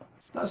over.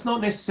 That's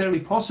not necessarily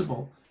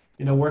possible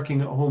in a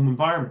working at home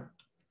environment.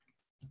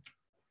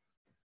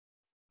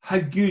 How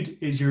good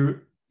is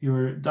your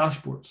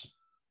dashboards?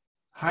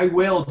 How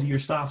well do your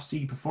staff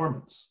see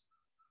performance?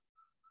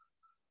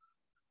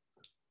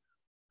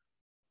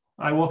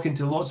 I walk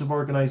into lots of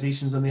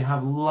organizations and they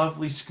have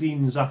lovely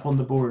screens up on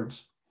the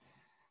boards.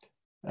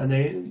 And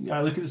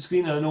I look at the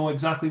screen and I know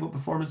exactly what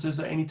performance is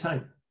at any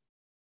time.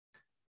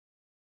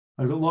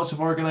 I've got lots of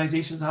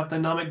organizations that have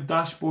dynamic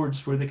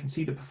dashboards where they can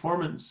see the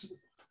performance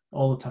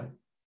all the time.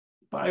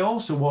 But I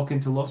also walk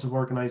into lots of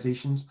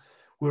organizations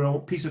where a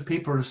piece of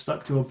paper is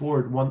stuck to a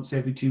board once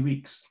every 2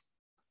 weeks.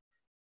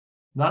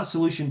 That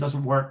solution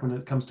doesn't work when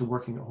it comes to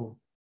working at home.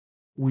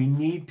 We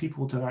need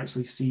people to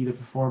actually see the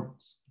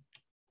performance.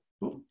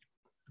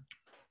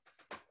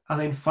 And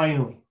then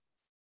finally,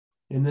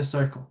 in this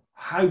circle,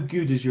 how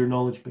good is your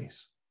knowledge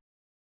base?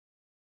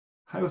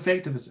 How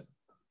effective is it?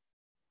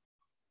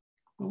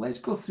 Well, let's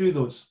go through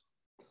those.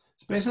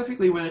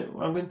 Specifically, I'm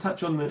going to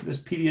touch on this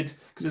period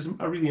because it's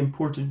a really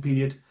important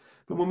period.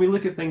 But when we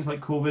look at things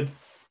like COVID,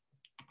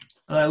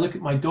 and I look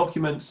at my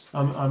documents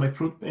and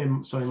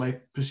my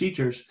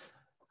procedures,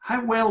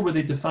 how well were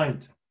they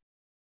defined?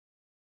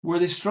 Were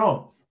they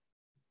strong?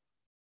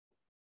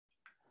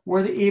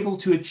 Were they able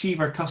to achieve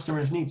our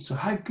customers' needs? So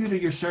how good are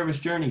your service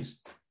journeys?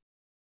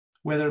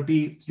 Whether it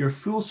be your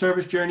full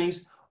service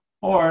journeys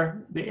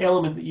or the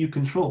element that you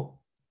control.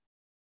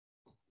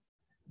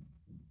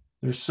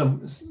 There's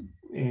some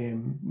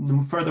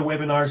further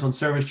webinars on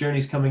service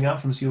journeys coming up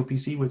from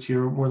COPC, which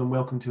you're more than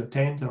welcome to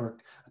attend or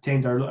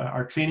attend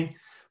our training.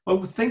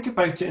 But think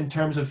about it in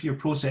terms of your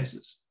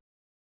processes.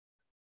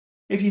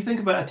 If you think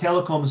about a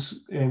telecoms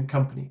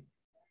company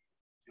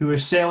who are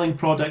selling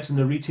products in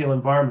the retail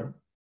environment,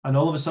 and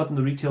all of a sudden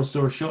the retail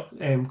store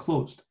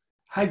closed,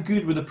 how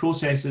good were the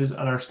processes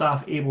and our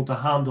staff able to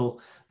handle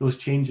those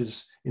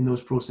changes in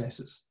those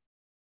processes?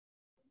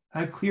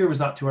 How clear was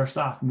that to our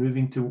staff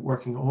moving to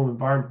working at home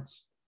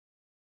environments?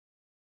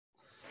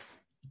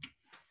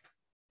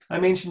 I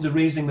mentioned the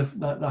raising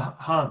the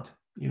hand.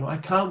 You know, I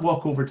can't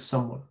walk over to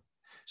someone.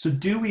 So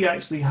do we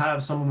actually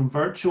have some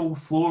virtual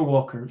floor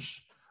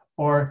walkers,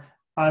 or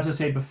as I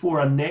said before,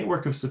 a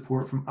network of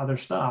support from other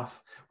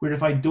staff, where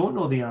if I don't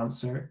know the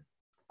answer,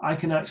 I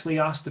can actually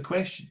ask the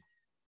question.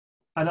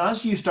 And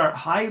as you start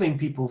hiring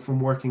people from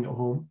working at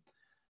home,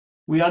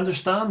 we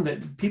understand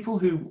that people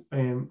who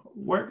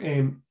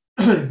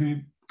who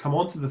come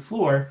onto the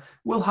floor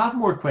will have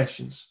more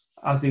questions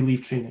as they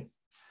leave training.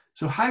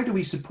 So how do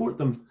we support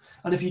them?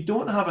 And if you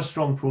don't have a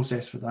strong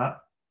process for that,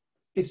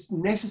 it's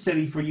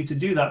necessary for you to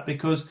do that,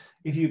 because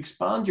if you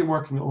expand your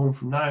working at home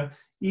from now,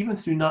 even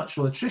through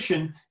natural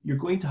attrition, you're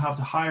going to have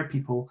to hire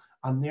people,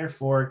 and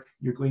therefore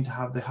you're going to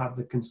have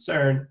the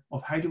concern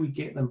of how do we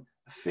get them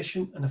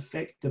efficient and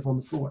effective on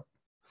the floor.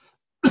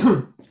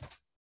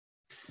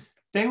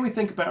 Then we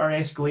think about our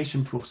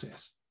escalation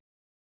process.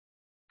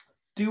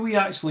 Do we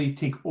actually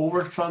take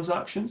over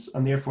transactions,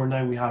 and therefore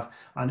now we have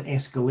an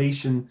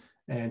escalation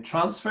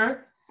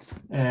transfer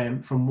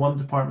from one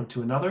department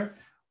to another?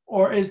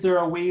 Or is there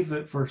a way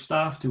that for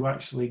staff to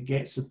actually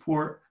get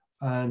support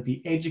and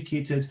be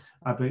educated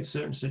about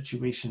certain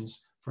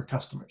situations for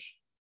customers?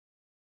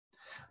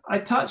 I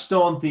touched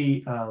on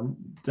the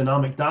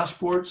dynamic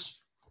dashboards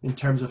in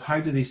terms of how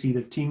do they see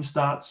their team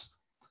stats.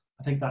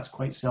 I think that's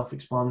quite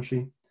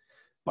self-explanatory.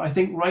 But I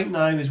think right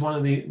now is one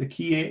of the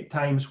key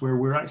times where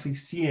we're actually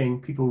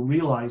seeing people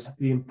realize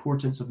the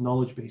importance of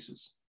knowledge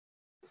bases.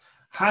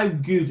 How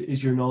good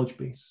is your knowledge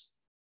base?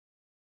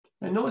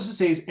 Now notice it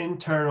says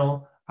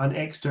internal and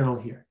external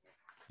here.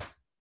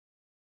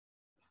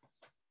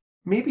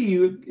 Maybe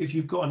if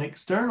you've got an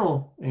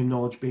external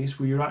knowledge base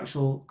where your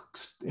actual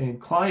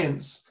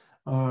clients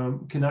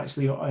can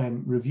actually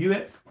review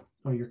it,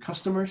 or your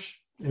customers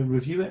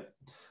review it,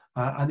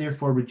 and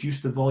therefore reduce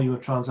the volume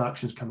of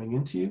transactions coming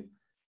into you.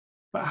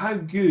 But how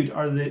good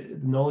are the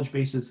knowledge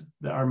bases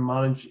that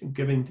are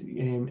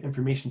giving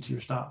information to your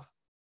staff?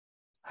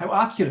 How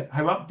accurate,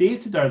 how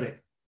updated are they?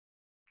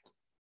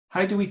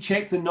 How do we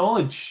check the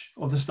knowledge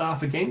of the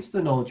staff against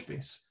the knowledge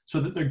base so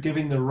that they're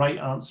giving the right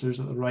answers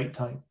at the right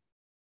time?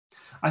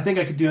 I think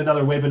I could do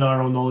another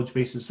webinar on knowledge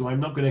bases, so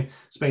I'm not going to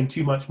spend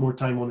too much more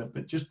time on it,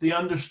 but just the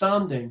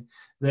understanding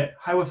that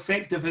how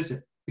effective is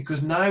it?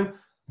 Because now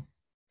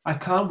I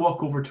can't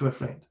walk over to a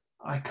friend.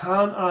 I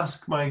can't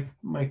ask my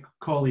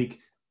colleague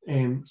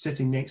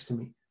sitting next to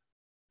me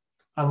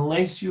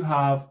unless you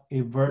have a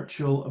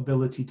virtual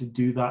ability to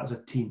do that as a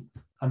team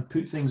and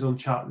put things on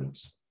chat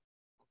rooms.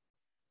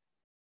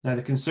 Now,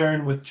 the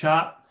concern with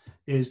chat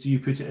is, do you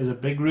put it as a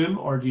big room,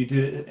 or do you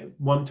do it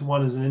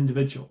one-to-one as an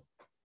individual?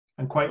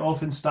 And quite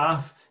often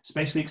staff,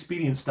 especially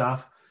experienced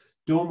staff,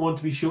 don't want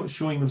to be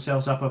showing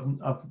themselves up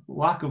of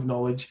lack of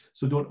knowledge,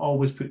 so don't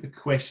always put the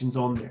questions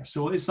on there.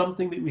 So it's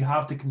something that we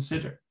have to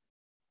consider.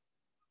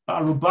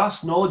 But a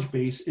robust knowledge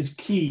base is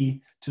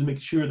key to make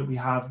sure that we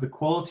have the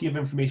quality of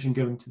information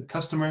given to the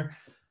customer,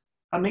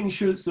 and making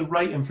sure it's the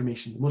right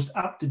information, the most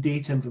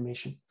up-to-date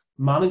information,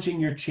 managing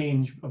your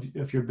change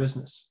of your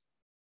business.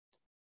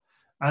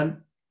 And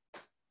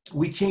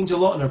we change a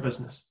lot in our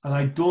business, and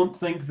I don't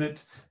think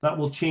that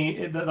will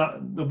change, that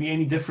there'll be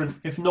any different.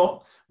 If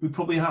not, we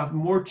probably have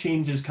more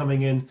changes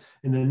coming in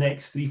the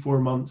next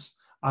 3-4 months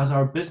as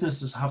our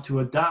businesses have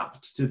to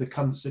adapt to the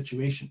current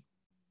situation.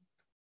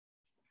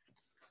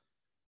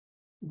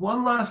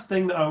 One last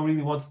thing that I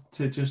really wanted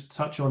to just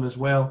touch on as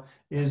well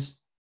is,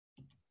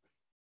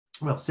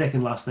 well,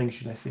 second last thing,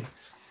 should I say,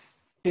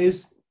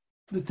 is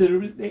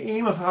the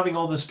aim of having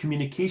all this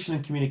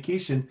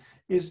communication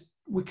is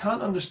we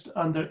can't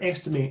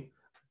underestimate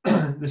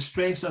the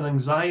stress and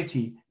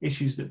anxiety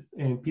issues that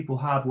people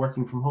have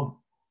working from home.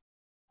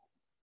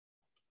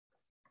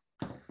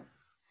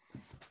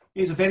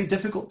 It's a very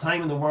difficult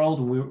time in the world,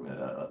 and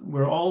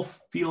we all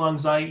feel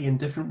anxiety in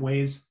different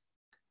ways,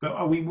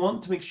 but we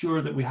want to make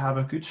sure that we have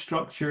a good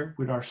structure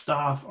where our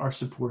staff are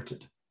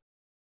supported.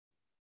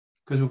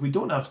 Because if we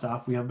don't have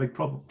staff, we have a big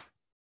problem.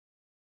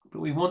 But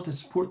we want to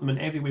support them in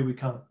every way we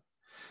can.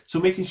 So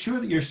making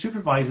sure that your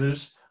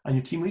supervisors and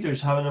your team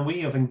leaders have a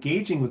way of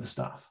engaging with the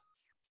staff.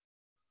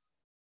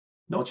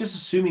 Not just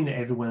assuming that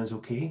everyone is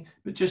okay,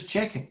 but just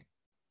checking,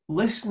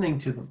 listening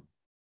to them.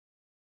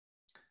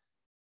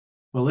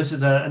 Well, this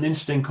is an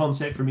interesting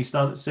concept for me,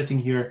 sitting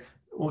here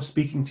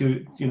speaking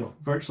to,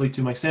 virtually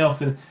to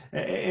myself on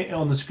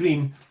the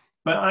screen,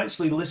 but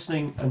actually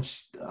listening and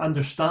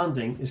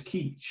understanding is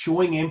key.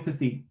 Showing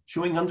empathy,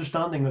 showing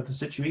understanding of the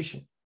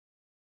situation.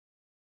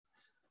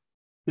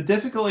 The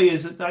difficulty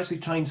is actually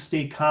trying to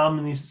stay calm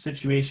in these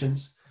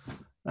situations,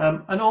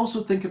 and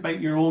also think about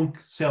your own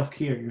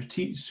self-care, your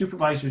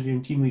supervisors, your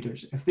team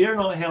leaders. If they're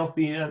not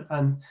healthy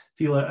and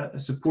feel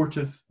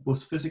supportive,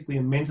 both physically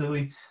and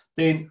mentally,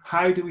 then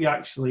how do we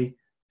actually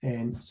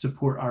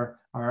support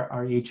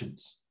our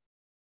agents?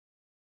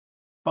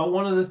 But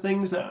one of the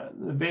things that at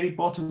the very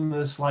bottom of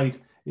the slide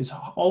is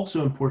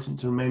also important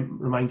to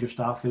remind your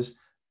staff is,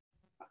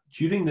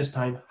 during this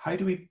time, how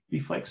do we be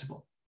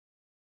flexible?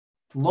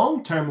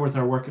 Long-term with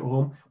our work at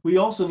home, we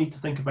also need to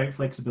think about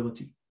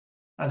flexibility.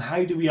 And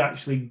how do we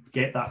actually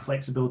get that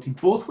flexibility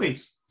both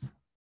ways?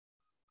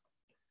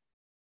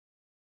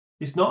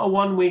 It's not a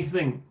one-way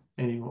thing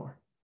anymore.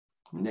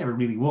 It never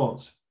really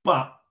was.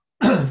 But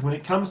when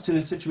it comes to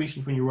the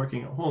situations when you're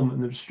working at home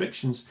and the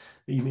restrictions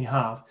that you may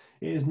have,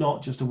 it is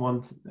not just a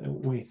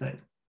one-way thing.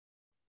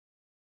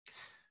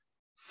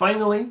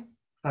 Finally,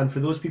 and for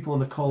those people on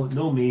the call that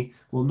know me,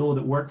 will know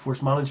that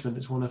workforce management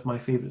is one of my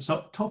favorite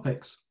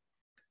topics.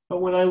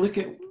 But when I look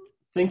at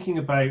thinking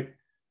about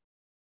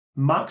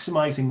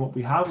maximizing what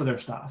we have with our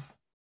staff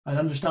and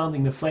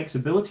understanding the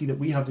flexibility that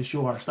we have to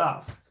show our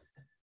staff,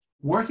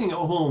 working at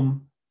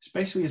home,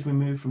 especially as we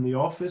move from the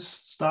office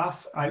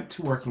staff out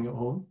to working at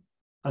home,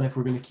 and if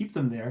we're going to keep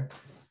them there,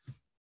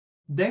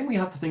 then we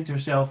have to think to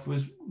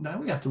ourselves, now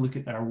we have to look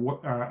at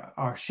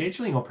our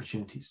scheduling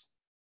opportunities.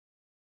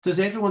 Does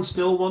everyone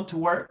still want to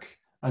work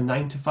a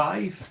 9 to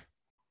 5?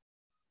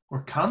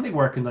 Or can they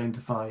work a 9 to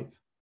 5?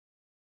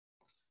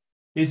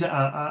 Is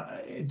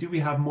it do we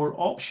have more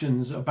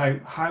options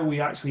about how we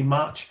actually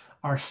match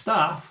our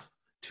staff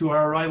to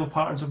our arrival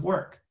patterns of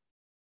work?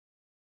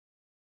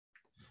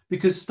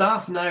 Because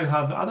staff now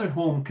have other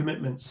home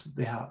commitments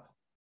they have.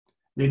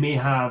 They may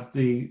have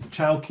the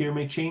childcare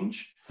may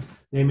change.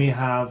 They may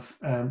have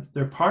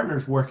their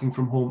partners working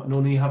from home and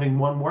only having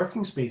one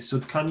working space. So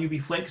can you be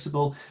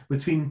flexible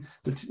between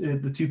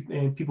the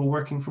two people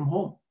working from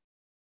home?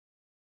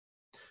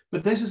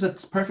 But this is a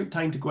perfect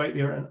time to go out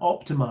there and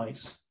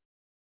optimize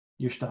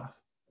your staff.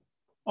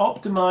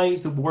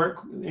 Optimize the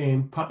work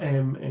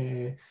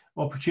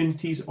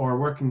opportunities or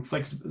working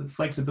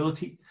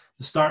flexibility,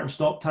 the start and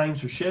stop times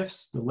for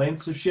shifts, the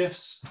lengths of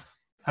shifts,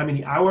 how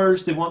many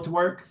hours they want to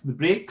work, the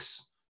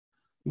breaks.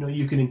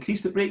 You can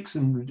increase the breaks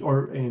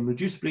or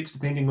reduce the breaks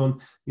depending on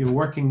your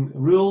working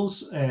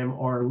rules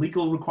or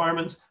legal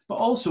requirements, but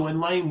also in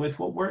line with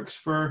what works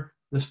for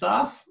the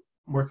staff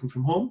working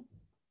from home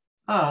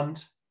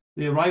and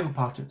the arrival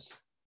patterns.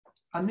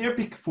 And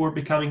therefore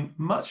becoming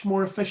much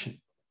more efficient.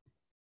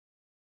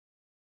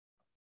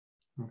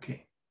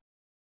 Okay.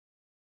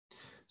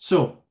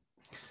 So,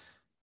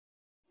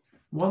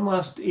 one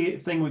last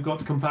thing we've got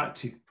to come back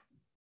to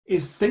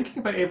is thinking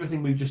about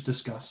everything we've just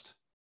discussed.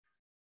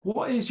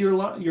 What is your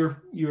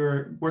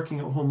working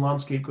at home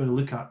landscape going to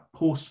look at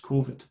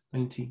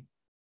post-COVID-19?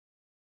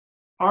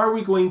 Are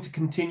we going to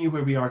continue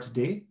where we are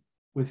today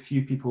with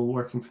few people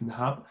working from the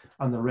hub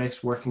and the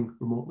rest working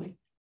remotely?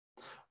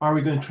 Are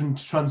we going to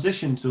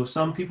transition? So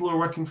some people are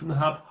working from the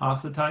hub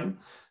half the time.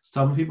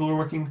 Some people are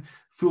working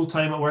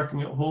full-time at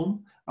working at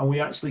home, and we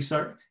actually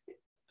start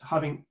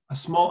having a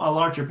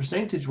larger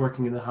percentage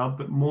working in the hub,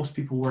 but most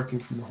people working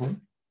from the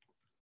home.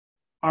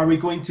 Are we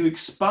going to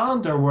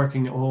expand our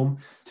working at home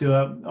to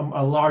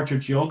a larger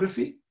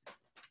geography?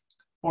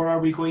 Or are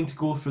we going to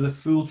go for the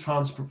full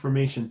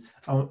transformation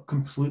of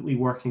completely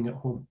working at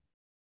home?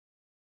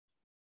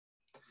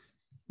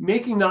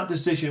 Making that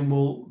decision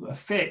will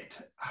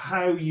affect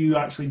how you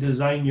actually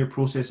design your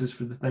processes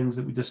for the things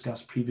that we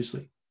discussed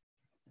previously.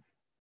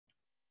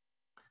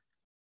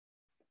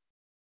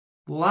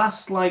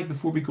 Last slide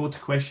before we go to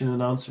question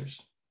and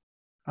answers.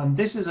 And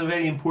this is a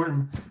very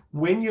important,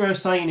 when you're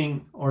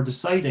assigning or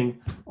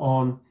deciding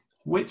on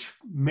which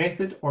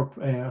method or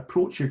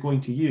approach you're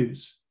going to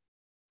use,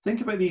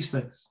 think about these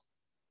things.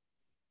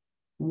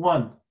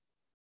 1,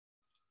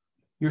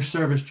 your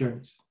service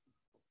journeys.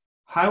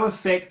 How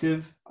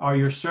effective are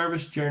your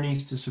service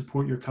journeys to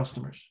support your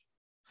customers?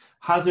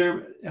 How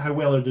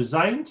well they're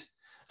designed,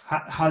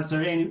 Has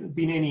there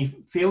been any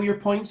failure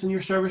points in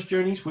your service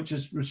journeys, which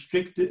is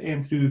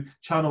restricted through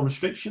channel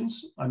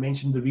restrictions? I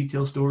mentioned the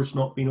retail stores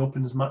not being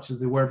open as much as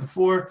they were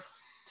before.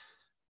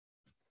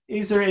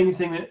 Is there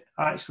anything that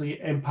actually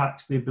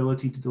impacts the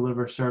ability to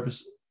deliver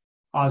service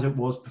as it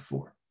was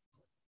before?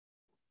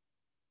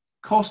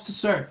 Cost to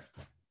serve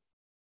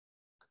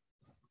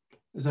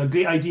is a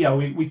great idea.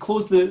 We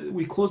close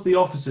the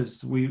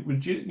offices. We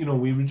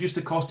reduce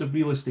the cost of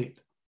real estate.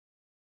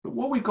 But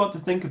what we've got to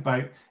think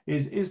about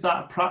is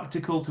that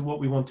practical to what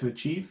we want to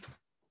achieve?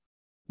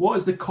 What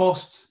is the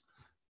cost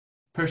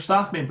per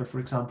staff member, for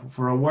example,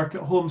 for a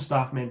work-at-home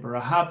staff member, a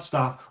HAB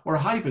staff, or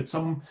a hybrid,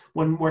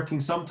 someone working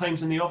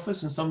sometimes in the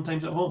office and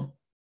sometimes at home?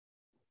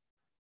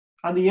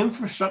 And the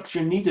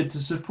infrastructure needed to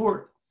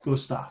support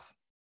those staff.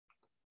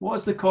 What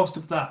is the cost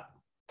of that?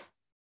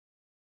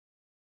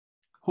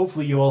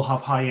 Hopefully you all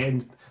have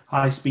high-end,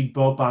 high-speed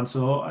broadband,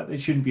 so it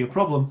shouldn't be a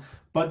problem.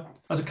 But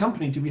as a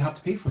company, do we have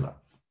to pay for that?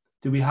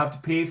 Do we have to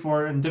pay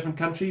for, in different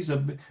countries,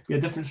 be a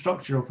different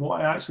structure of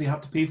what I actually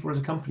have to pay for as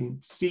a company?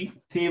 Seat,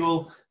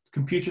 table,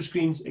 computer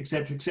screens,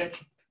 etc.,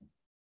 etc.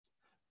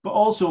 But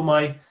also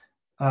my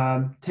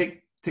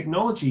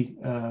technology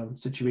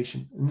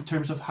situation in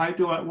terms of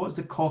what's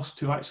the cost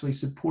to actually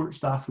support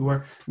staff who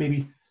are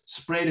maybe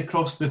spread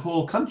across the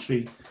whole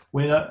country.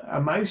 When a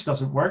mouse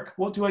doesn't work,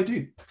 what do I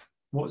do?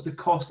 What's the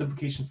cost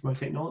implication for my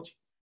technology?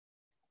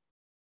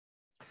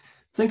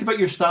 Think about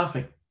your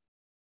staffing.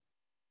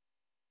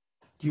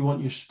 Do you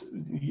want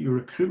your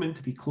recruitment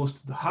to be close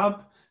to the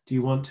hub? Do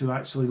you want to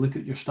actually look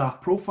at your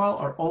staff profile?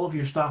 Are all of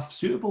your staff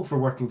suitable for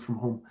working from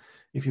home?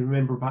 If you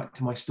remember back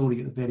to my story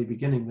at the very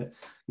beginning, that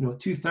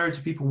 2/3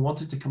 of people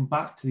wanted to come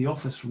back to the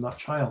office from that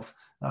trial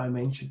that I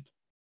mentioned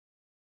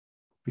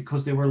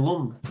because they were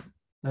lonely.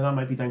 Now that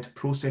might be down to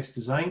process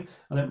design,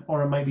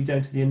 or it might be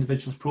down to the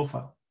individual's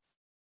profile.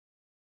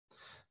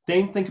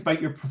 Then think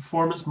about your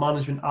performance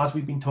management as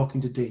we've been talking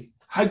today.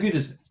 How good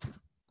is it?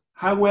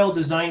 How well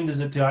designed is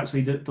it to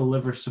actually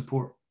deliver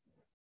support?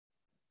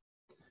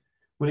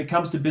 When it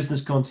comes to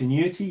business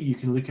continuity, you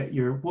can look at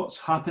what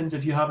happens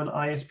if you have an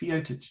ISP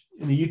outage.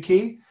 In the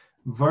UK,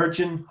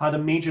 Virgin had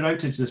a major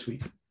outage this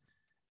week.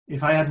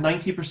 If I had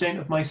 90%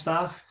 of my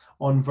staff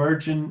on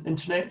Virgin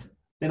Internet,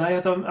 then I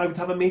would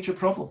have a major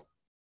problem.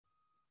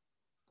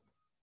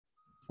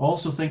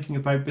 Also thinking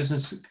about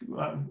business,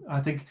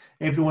 I think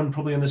everyone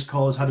probably on this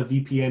call has had a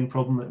VPN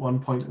problem at one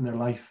point in their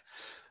life.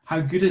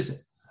 How good is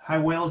it? How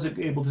well is it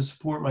able to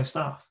support my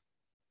staff?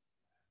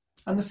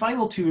 And the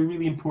final two are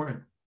really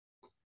important.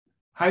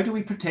 How do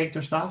we protect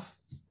our staff,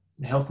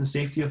 the health and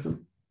safety of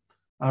them?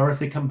 Or if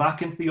they come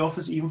back into the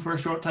office, even for a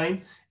short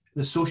time,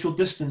 the social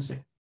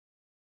distancing.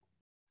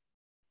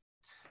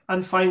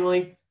 And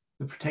finally,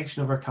 the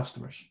protection of our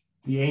customers,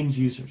 the end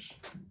users.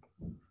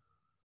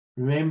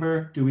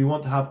 Remember, do we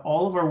want to have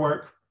all of our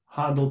work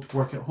handled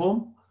work at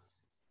home?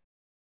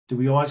 Do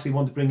we actually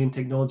want to bring in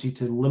technology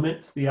to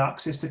limit the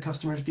access to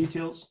customers'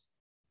 details?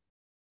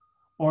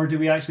 Or do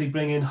we actually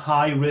bring in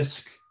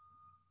high-risk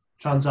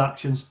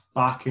transactions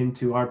back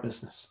into our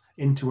business,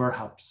 into our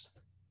hubs?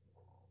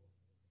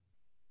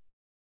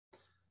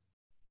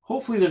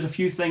 Hopefully there's a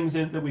few things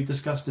that we've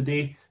discussed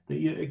today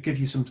that give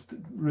you some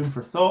room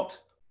for thought.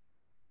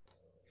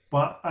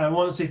 But I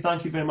want to say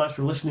thank you very much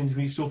for listening to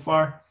me so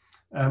far.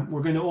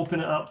 We're going to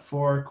open it up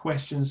for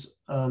questions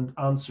and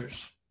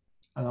answers.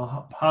 And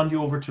I'll hand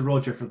you over to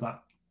Roger for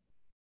that.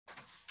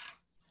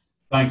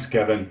 Thanks,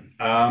 Kevin.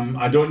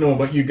 I don't know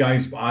about you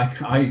guys, but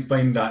I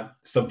find that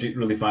subject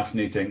really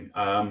fascinating.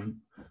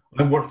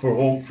 I've worked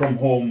from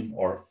home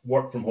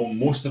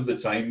most of the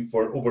time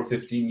for over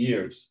 15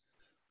 years.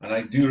 And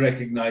I do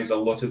recognize a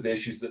lot of the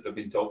issues that have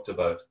been talked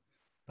about.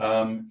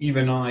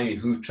 Even I,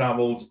 who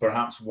travelled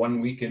perhaps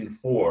 1 week in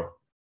 4,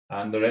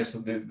 and the rest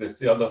of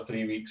the other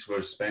 3 weeks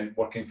were spent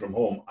working from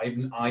home,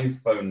 I've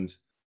found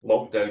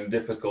lockdown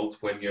difficult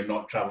when you're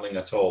not travelling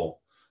at all.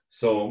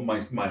 So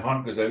my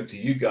heart goes out to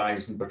you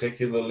guys, and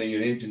particularly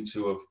your agents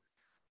who have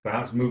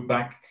perhaps moved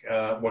back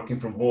working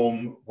from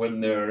home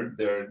when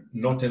they're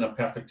not in a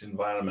perfect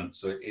environment.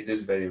 So it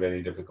is very,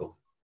 very difficult.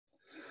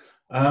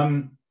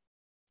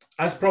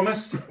 As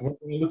promised, we're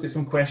going to look at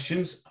some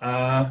questions.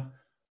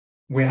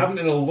 We haven't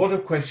had a lot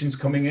of questions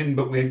coming in,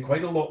 but we had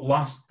quite a lot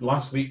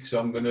last week.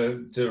 So I'm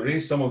going to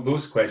raise some of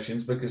those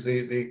questions because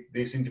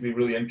they seem to be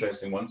really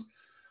interesting ones.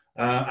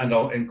 And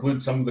I'll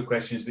include some of the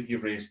questions that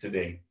you've raised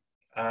today.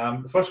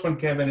 The first one,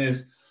 Kevin,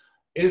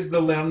 is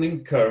the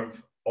learning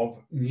curve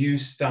of new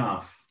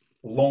staff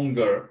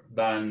longer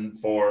than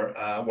for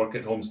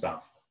work-at-home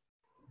staff?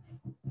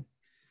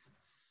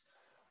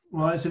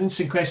 Well, it's an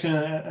interesting question,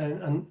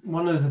 and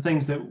one of the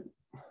things that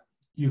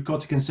you've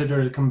got to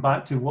consider to come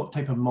back to what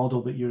type of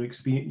model that you're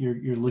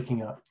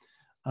looking at.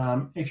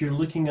 If you're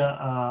looking at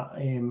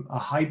a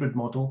hybrid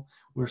model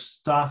where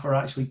staff are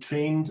actually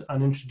trained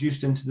and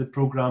introduced into the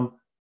program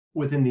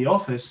within the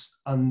office,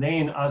 and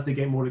then as they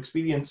get more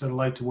experience are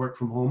allowed to work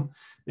from home,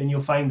 then you'll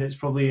find that it's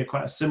probably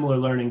quite a similar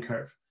learning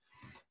curve.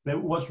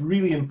 But what's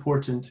really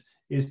important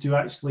is to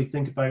actually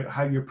think about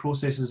how your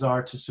processes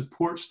are to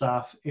support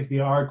staff if they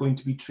are going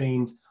to be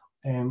trained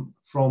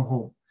from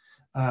home.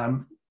 I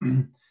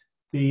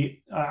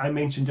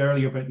mentioned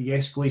earlier about the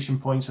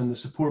escalation points and the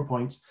support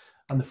points,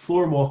 and the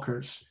floor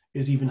walkers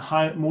is even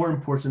more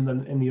important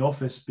than in the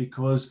office,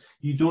 because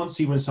you don't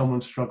see when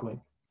someone's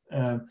struggling.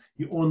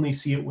 You only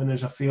see it when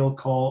there's a failed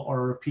call or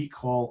a repeat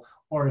call,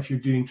 or if you're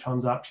doing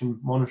transaction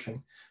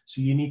monitoring.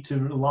 So you need to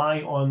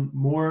rely on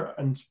more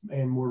and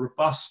more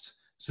robust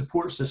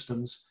support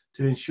systems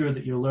to ensure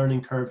that your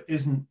learning curve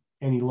isn't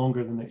any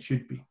longer than it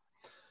should be.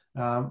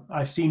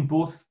 I've seen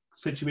both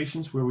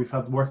situations where we've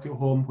had work at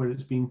home where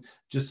it's been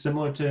just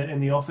similar to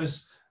in the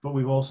office, but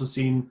we've also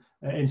seen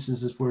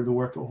instances where the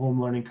work at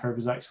home learning curve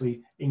is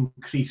actually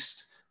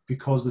increased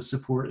because the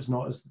support is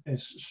not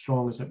as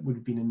strong as it would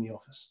have been in the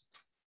office.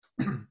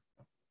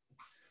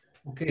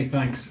 Okay,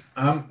 thanks.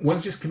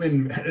 One's just come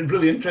in, a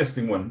really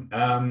interesting one.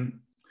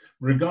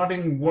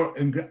 Regarding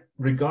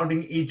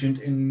agent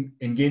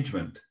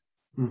engagement,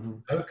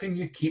 how can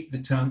you keep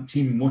the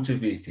team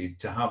motivated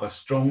to have a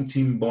strong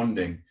team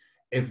bonding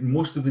if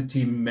most of the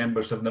team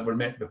members have never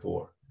met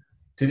before?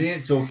 Today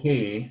it's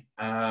okay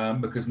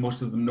because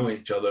most of them know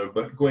each other,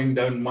 but going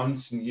down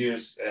months and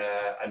years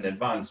in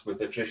advance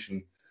with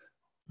attrition,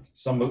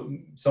 some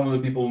of the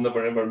people will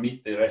never ever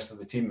meet the rest of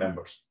the team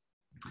members.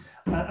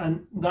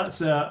 And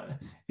that's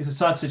it's a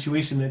sad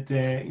situation that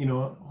you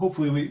know,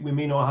 hopefully we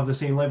may not have the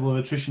same level of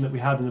attrition that we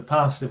had in the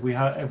past if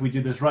we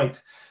do this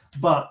right.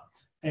 But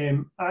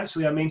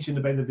actually, I mentioned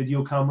about the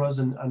video cameras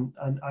and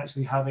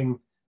actually having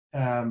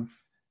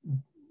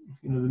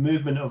you know, the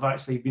movement of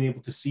actually being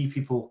able to see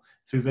people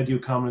through video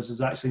cameras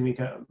is actually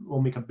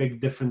will make a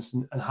big difference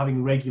in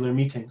having regular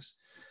meetings.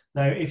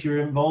 Now, if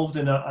you're involved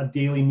in a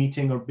daily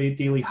meeting or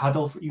daily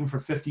huddle even for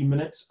 15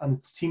 minutes, and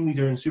the team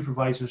leader and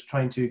supervisors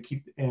trying to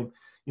keep you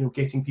know,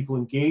 getting people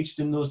engaged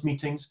in those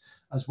meetings,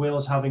 as well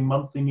as having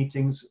monthly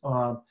meetings,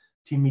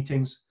 team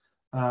meetings,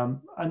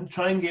 and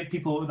try and get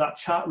people that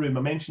chat room.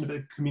 I mentioned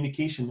about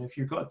communication. If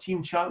you've got a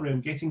team chat room,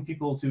 getting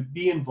people to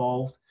be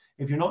involved.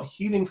 If you're not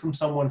hearing from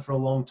someone for a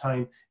long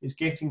time, is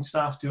getting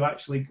staff to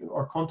actually,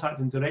 or contact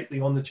them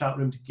directly on the chat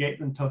room to get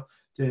them to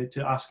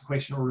ask a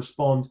question or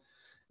respond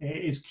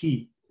is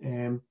key.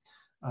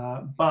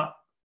 But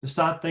the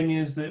sad thing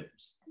is that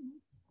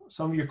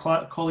some of your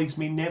colleagues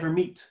may never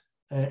meet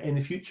in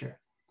the future.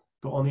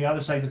 But on the other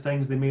side of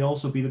things, they may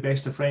also be the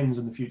best of friends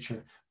in the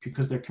future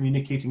because they're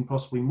communicating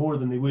possibly more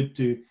than they would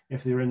do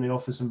if they were in the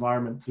office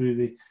environment through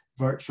the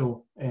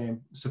virtual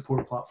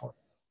support platform.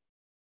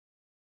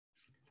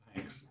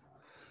 Thanks.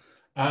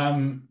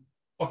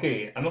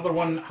 Okay, another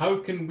one. How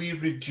can we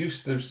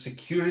reduce the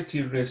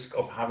security risk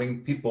of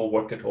having people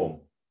work at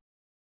home?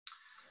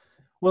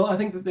 Well, I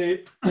think that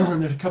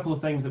there's a couple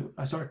of things that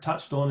I sort of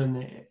touched on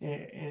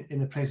in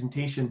the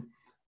presentation.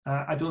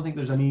 I don't think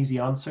there's an easy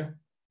answer.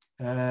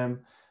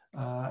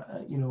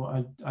 You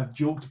know, I've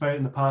joked about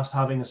in the past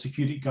having a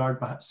security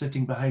guard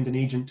sitting behind an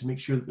agent to make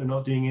sure that they're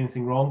not doing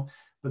anything wrong,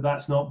 but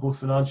that's not both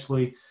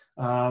financially,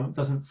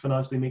 doesn't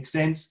financially make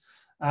sense.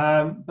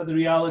 But the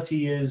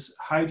reality is,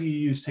 how do you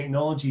use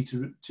technology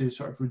to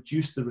sort of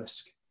reduce the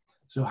risk?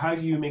 So how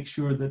do you make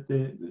sure that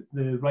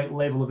the right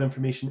level of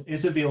information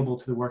is available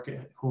to the work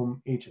at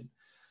home agent?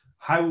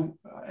 How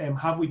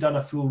have we done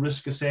a full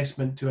risk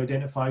assessment to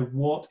identify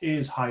what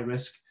is high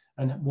risk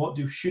and what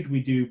should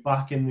we do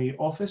back in the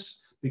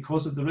office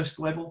because of the risk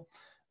level,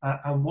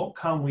 and what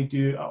can we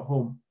do at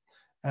home?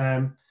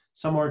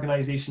 Some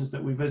organizations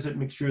that we visit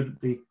make sure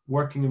that the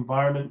working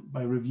environment,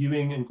 by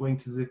reviewing and going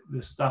to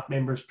the staff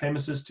members'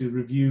 premises to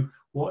review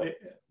what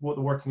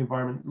the working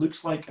environment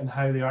looks like and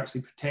how they're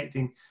actually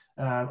protecting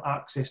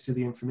access to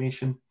the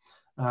information.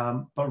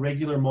 But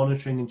regular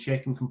monitoring and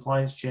checking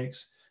compliance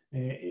checks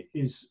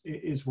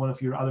is one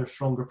of your other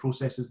stronger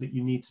processes that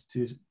you need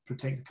to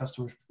protect the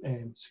customer's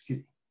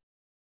security.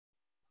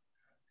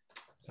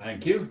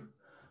 Thank you.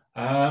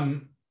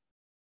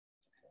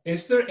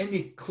 Is there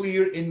any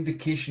clear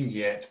indication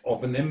yet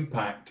of an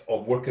impact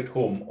of work at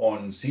home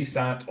on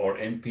CSAT or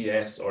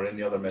NPS or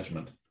any other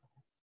measurement?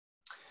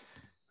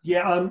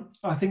 Yeah,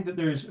 I think that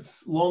there's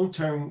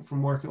long-term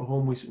from work at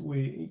home.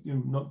 We you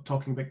know, not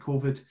talking about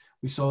COVID,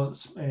 we saw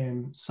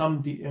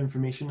some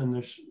information, and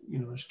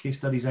there's case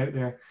studies out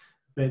there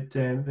that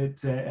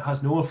it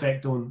has no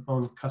effect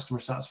on customer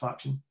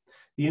satisfaction.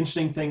 The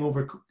interesting thing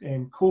over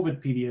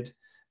COVID period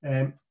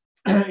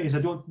is I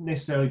don't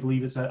necessarily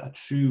believe it's a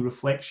true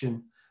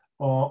reflection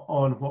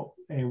on what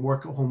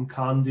work at home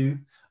can do.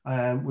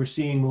 We're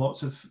seeing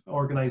lots of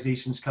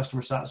organizations'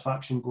 customer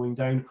satisfaction going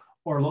down,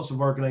 or lots of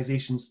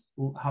organizations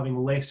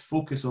having less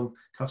focus on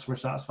customer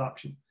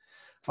satisfaction.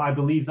 But I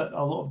believe that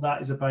a lot of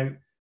that is about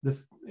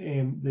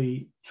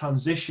the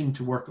transition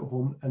to work at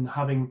home and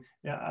having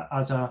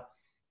as a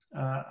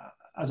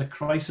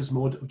crisis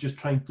mode of just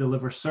trying to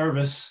deliver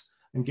service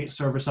and get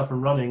service up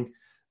and running.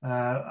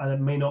 And it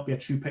may not be a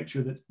true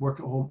picture that work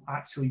at home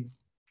actually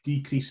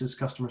decreases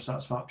customer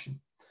satisfaction.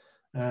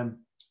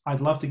 I'd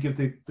love to give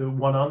the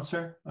one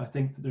answer. I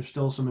think that there's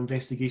still some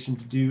investigation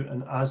to do,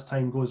 and as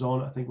time goes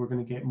on, I think we're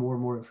going to get more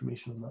and more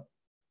information on that.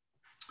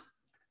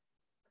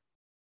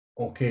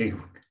 Okay,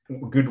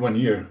 good one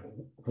here.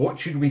 What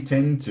should we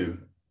tend to?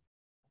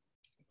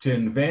 to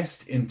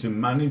invest into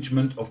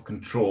management of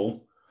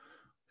control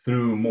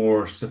through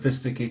more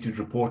sophisticated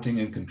reporting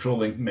and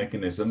controlling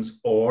mechanisms,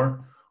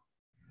 or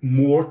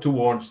more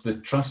towards the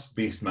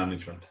trust-based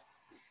management?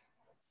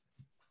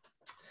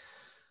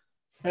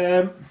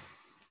 I'm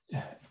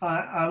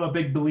a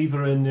big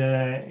believer in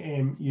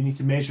you need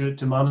to measure it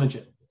to manage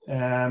it.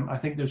 I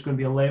think there's going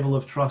to be a level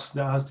of trust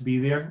that has to be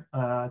there.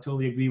 I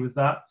totally agree with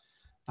that.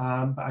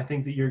 But I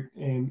think that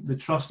the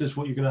trust is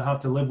what you're going to have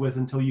to live with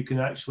until you can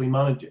actually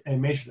manage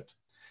and measure it.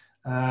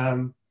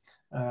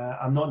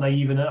 I'm not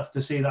naive enough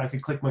to say that I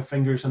could click my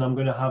fingers and I'm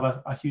going to have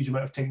a huge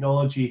amount of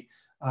technology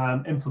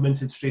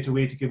implemented straight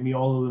away to give me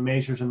all of the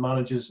measures and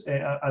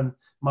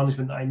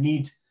management that I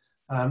need.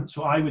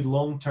 So I would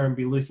long-term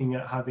be looking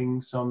at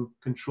having some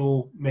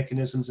control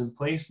mechanisms in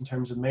place in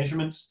terms of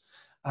measurements,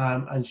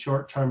 and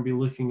short-term be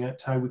looking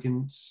at how we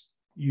can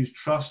use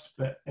trust,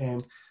 but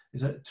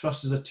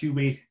trust is a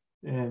two-way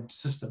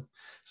system.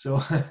 So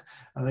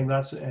I think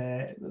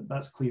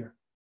that's clear.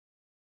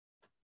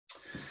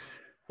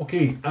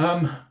 Okay,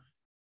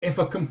 if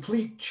a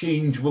complete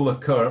change will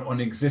occur on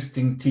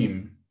existing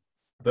team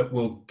that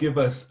will give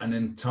us an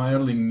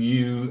entirely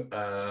new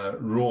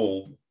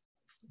role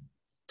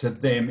to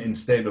them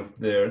instead of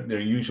their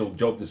usual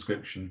job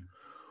description,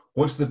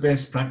 what's the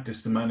best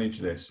practice to manage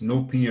this?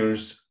 No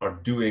peers are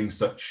doing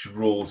such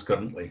roles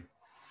currently.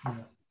 Yeah.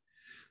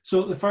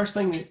 So the first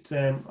thing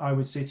that I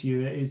would say to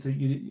you is that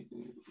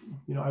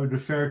I would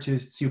refer to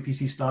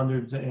COPC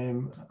standard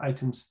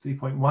items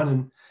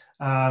 3.1,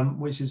 and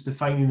which is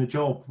defining the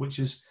job, which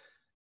is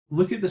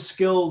look at the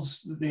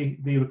skills that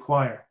they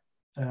require.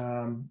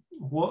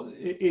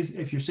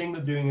 If you're saying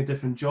they're doing a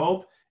different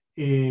job,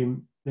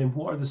 then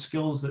what are the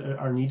skills that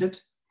are needed?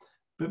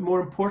 But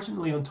more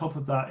importantly, on top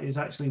of that, is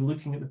actually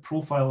looking at the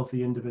profile of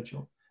the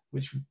individual,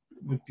 which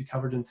would be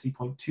covered in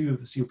 3.2 of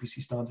the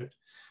COPC standard,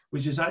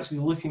 which is actually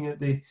looking at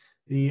the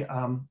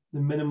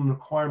minimum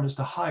requirements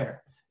to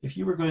hire. If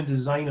you were going to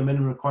design a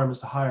minimum requirements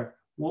to hire,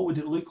 what would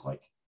it look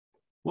like?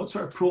 What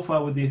sort of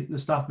profile would the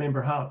staff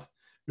member have?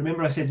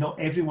 Remember, I said not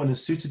everyone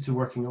is suited to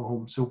working at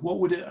home. So what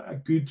would a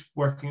good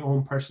working at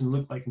home person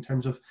look like in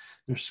terms of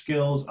their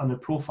skills and their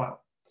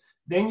profile?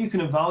 Then you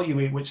can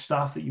evaluate which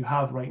staff that you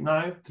have right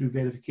now through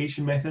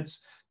verification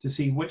methods to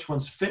see which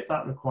ones fit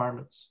that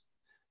requirements.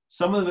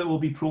 Some of it will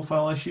be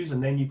profile issues,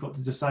 and then you've got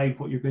to decide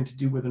what you're going to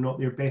do, whether or not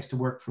they're best to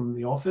work from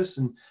the office,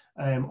 and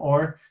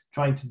or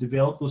trying to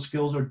develop those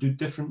skills or do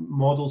different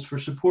models for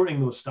supporting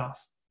those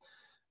staff.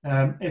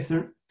 If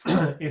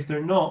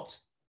they're not,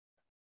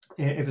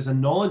 if it's a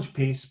knowledge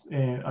base,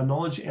 a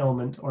knowledge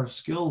element or a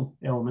skill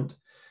element,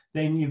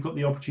 then you've got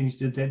the opportunity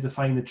to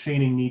define the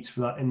training needs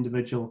for that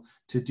individual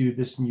to do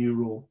this new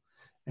role.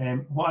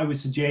 What I would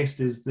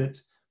suggest is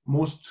that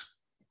most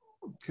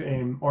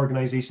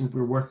organizations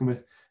we're working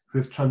with who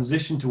have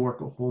transitioned to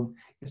work at home,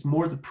 it's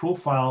more the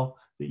profile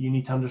that you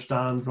need to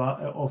understand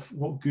of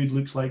what good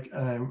looks like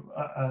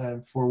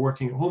for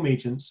working at home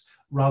agents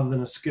rather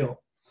than a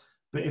skill.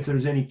 But if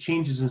there's any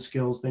changes in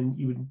skills, then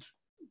you would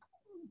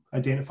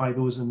identify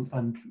those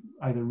and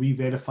either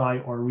re-verify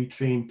or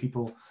retrain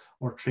people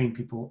or train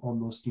people on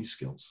those new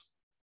skills.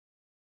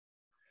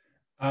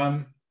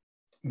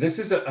 This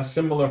is a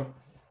similar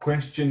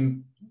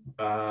question,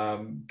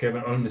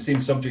 Kevin, on the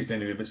same subject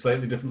anyway, but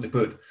slightly differently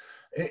put.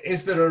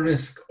 Is there a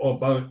risk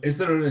about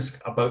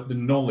the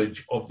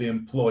knowledge of the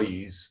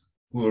employees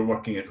who are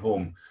working at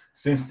home,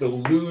 since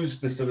they'll lose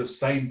the sort of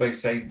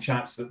side-by-side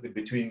chats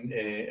between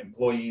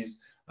employees,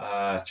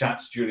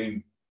 chats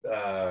during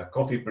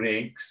coffee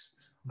breaks,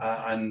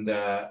 and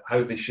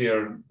how they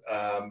share,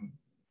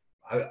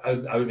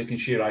 how they can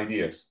share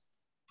ideas?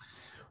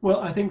 Well,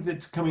 I think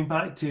that's coming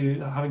back to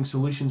having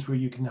solutions where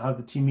you can have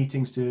the team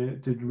meetings to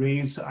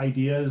raise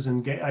ideas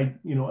and get,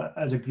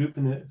 as a group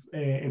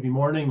every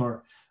morning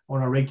or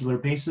on a regular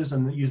basis,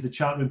 and use the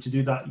chat room to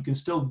do that. You can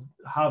still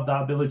have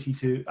that ability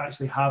to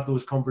actually have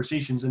those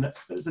conversations, and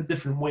it's a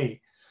different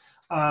way.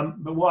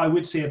 But what I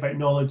would say about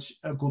knowledge,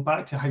 go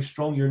back to how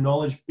strong your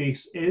knowledge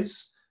base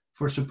is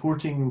for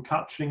supporting and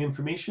capturing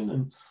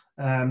information,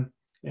 and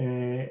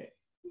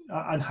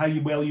how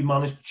well you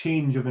manage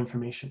change of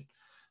information.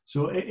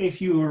 So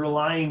if you were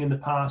relying in the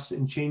past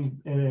in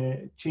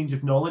change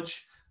of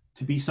knowledge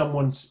to be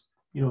someone's,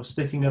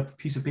 sticking a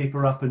piece of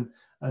paper up and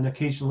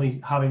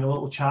occasionally having a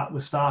little chat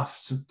with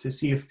staff to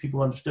see if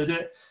people understood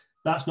it,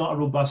 that's not a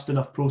robust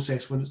enough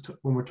process when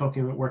we're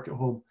talking about work at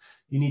home.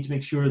 You need to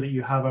make sure that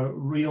you have a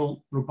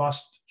real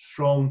robust,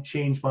 strong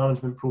change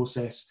management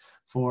process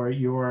for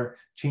your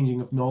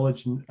changing of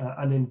knowledge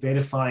and then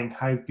verifying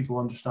how people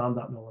understand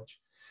that knowledge.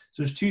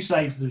 So there's two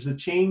sides. There's the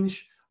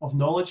change of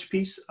knowledge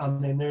piece,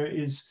 and then there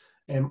is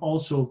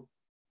also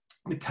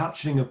the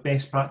capturing of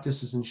best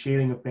practices and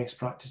sharing of best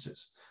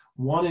practices.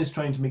 One is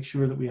trying to make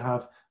sure that we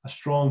have a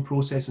strong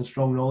process and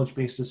strong knowledge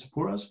base to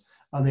support us,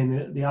 and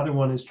then the other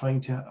one is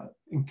trying to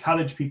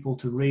encourage people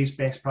to raise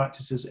best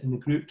practices in the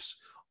groups,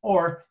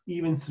 or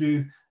even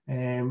through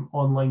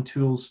online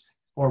tools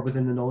or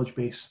within the knowledge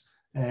base,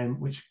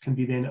 which can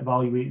be then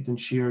evaluated and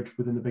shared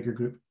within the bigger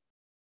group.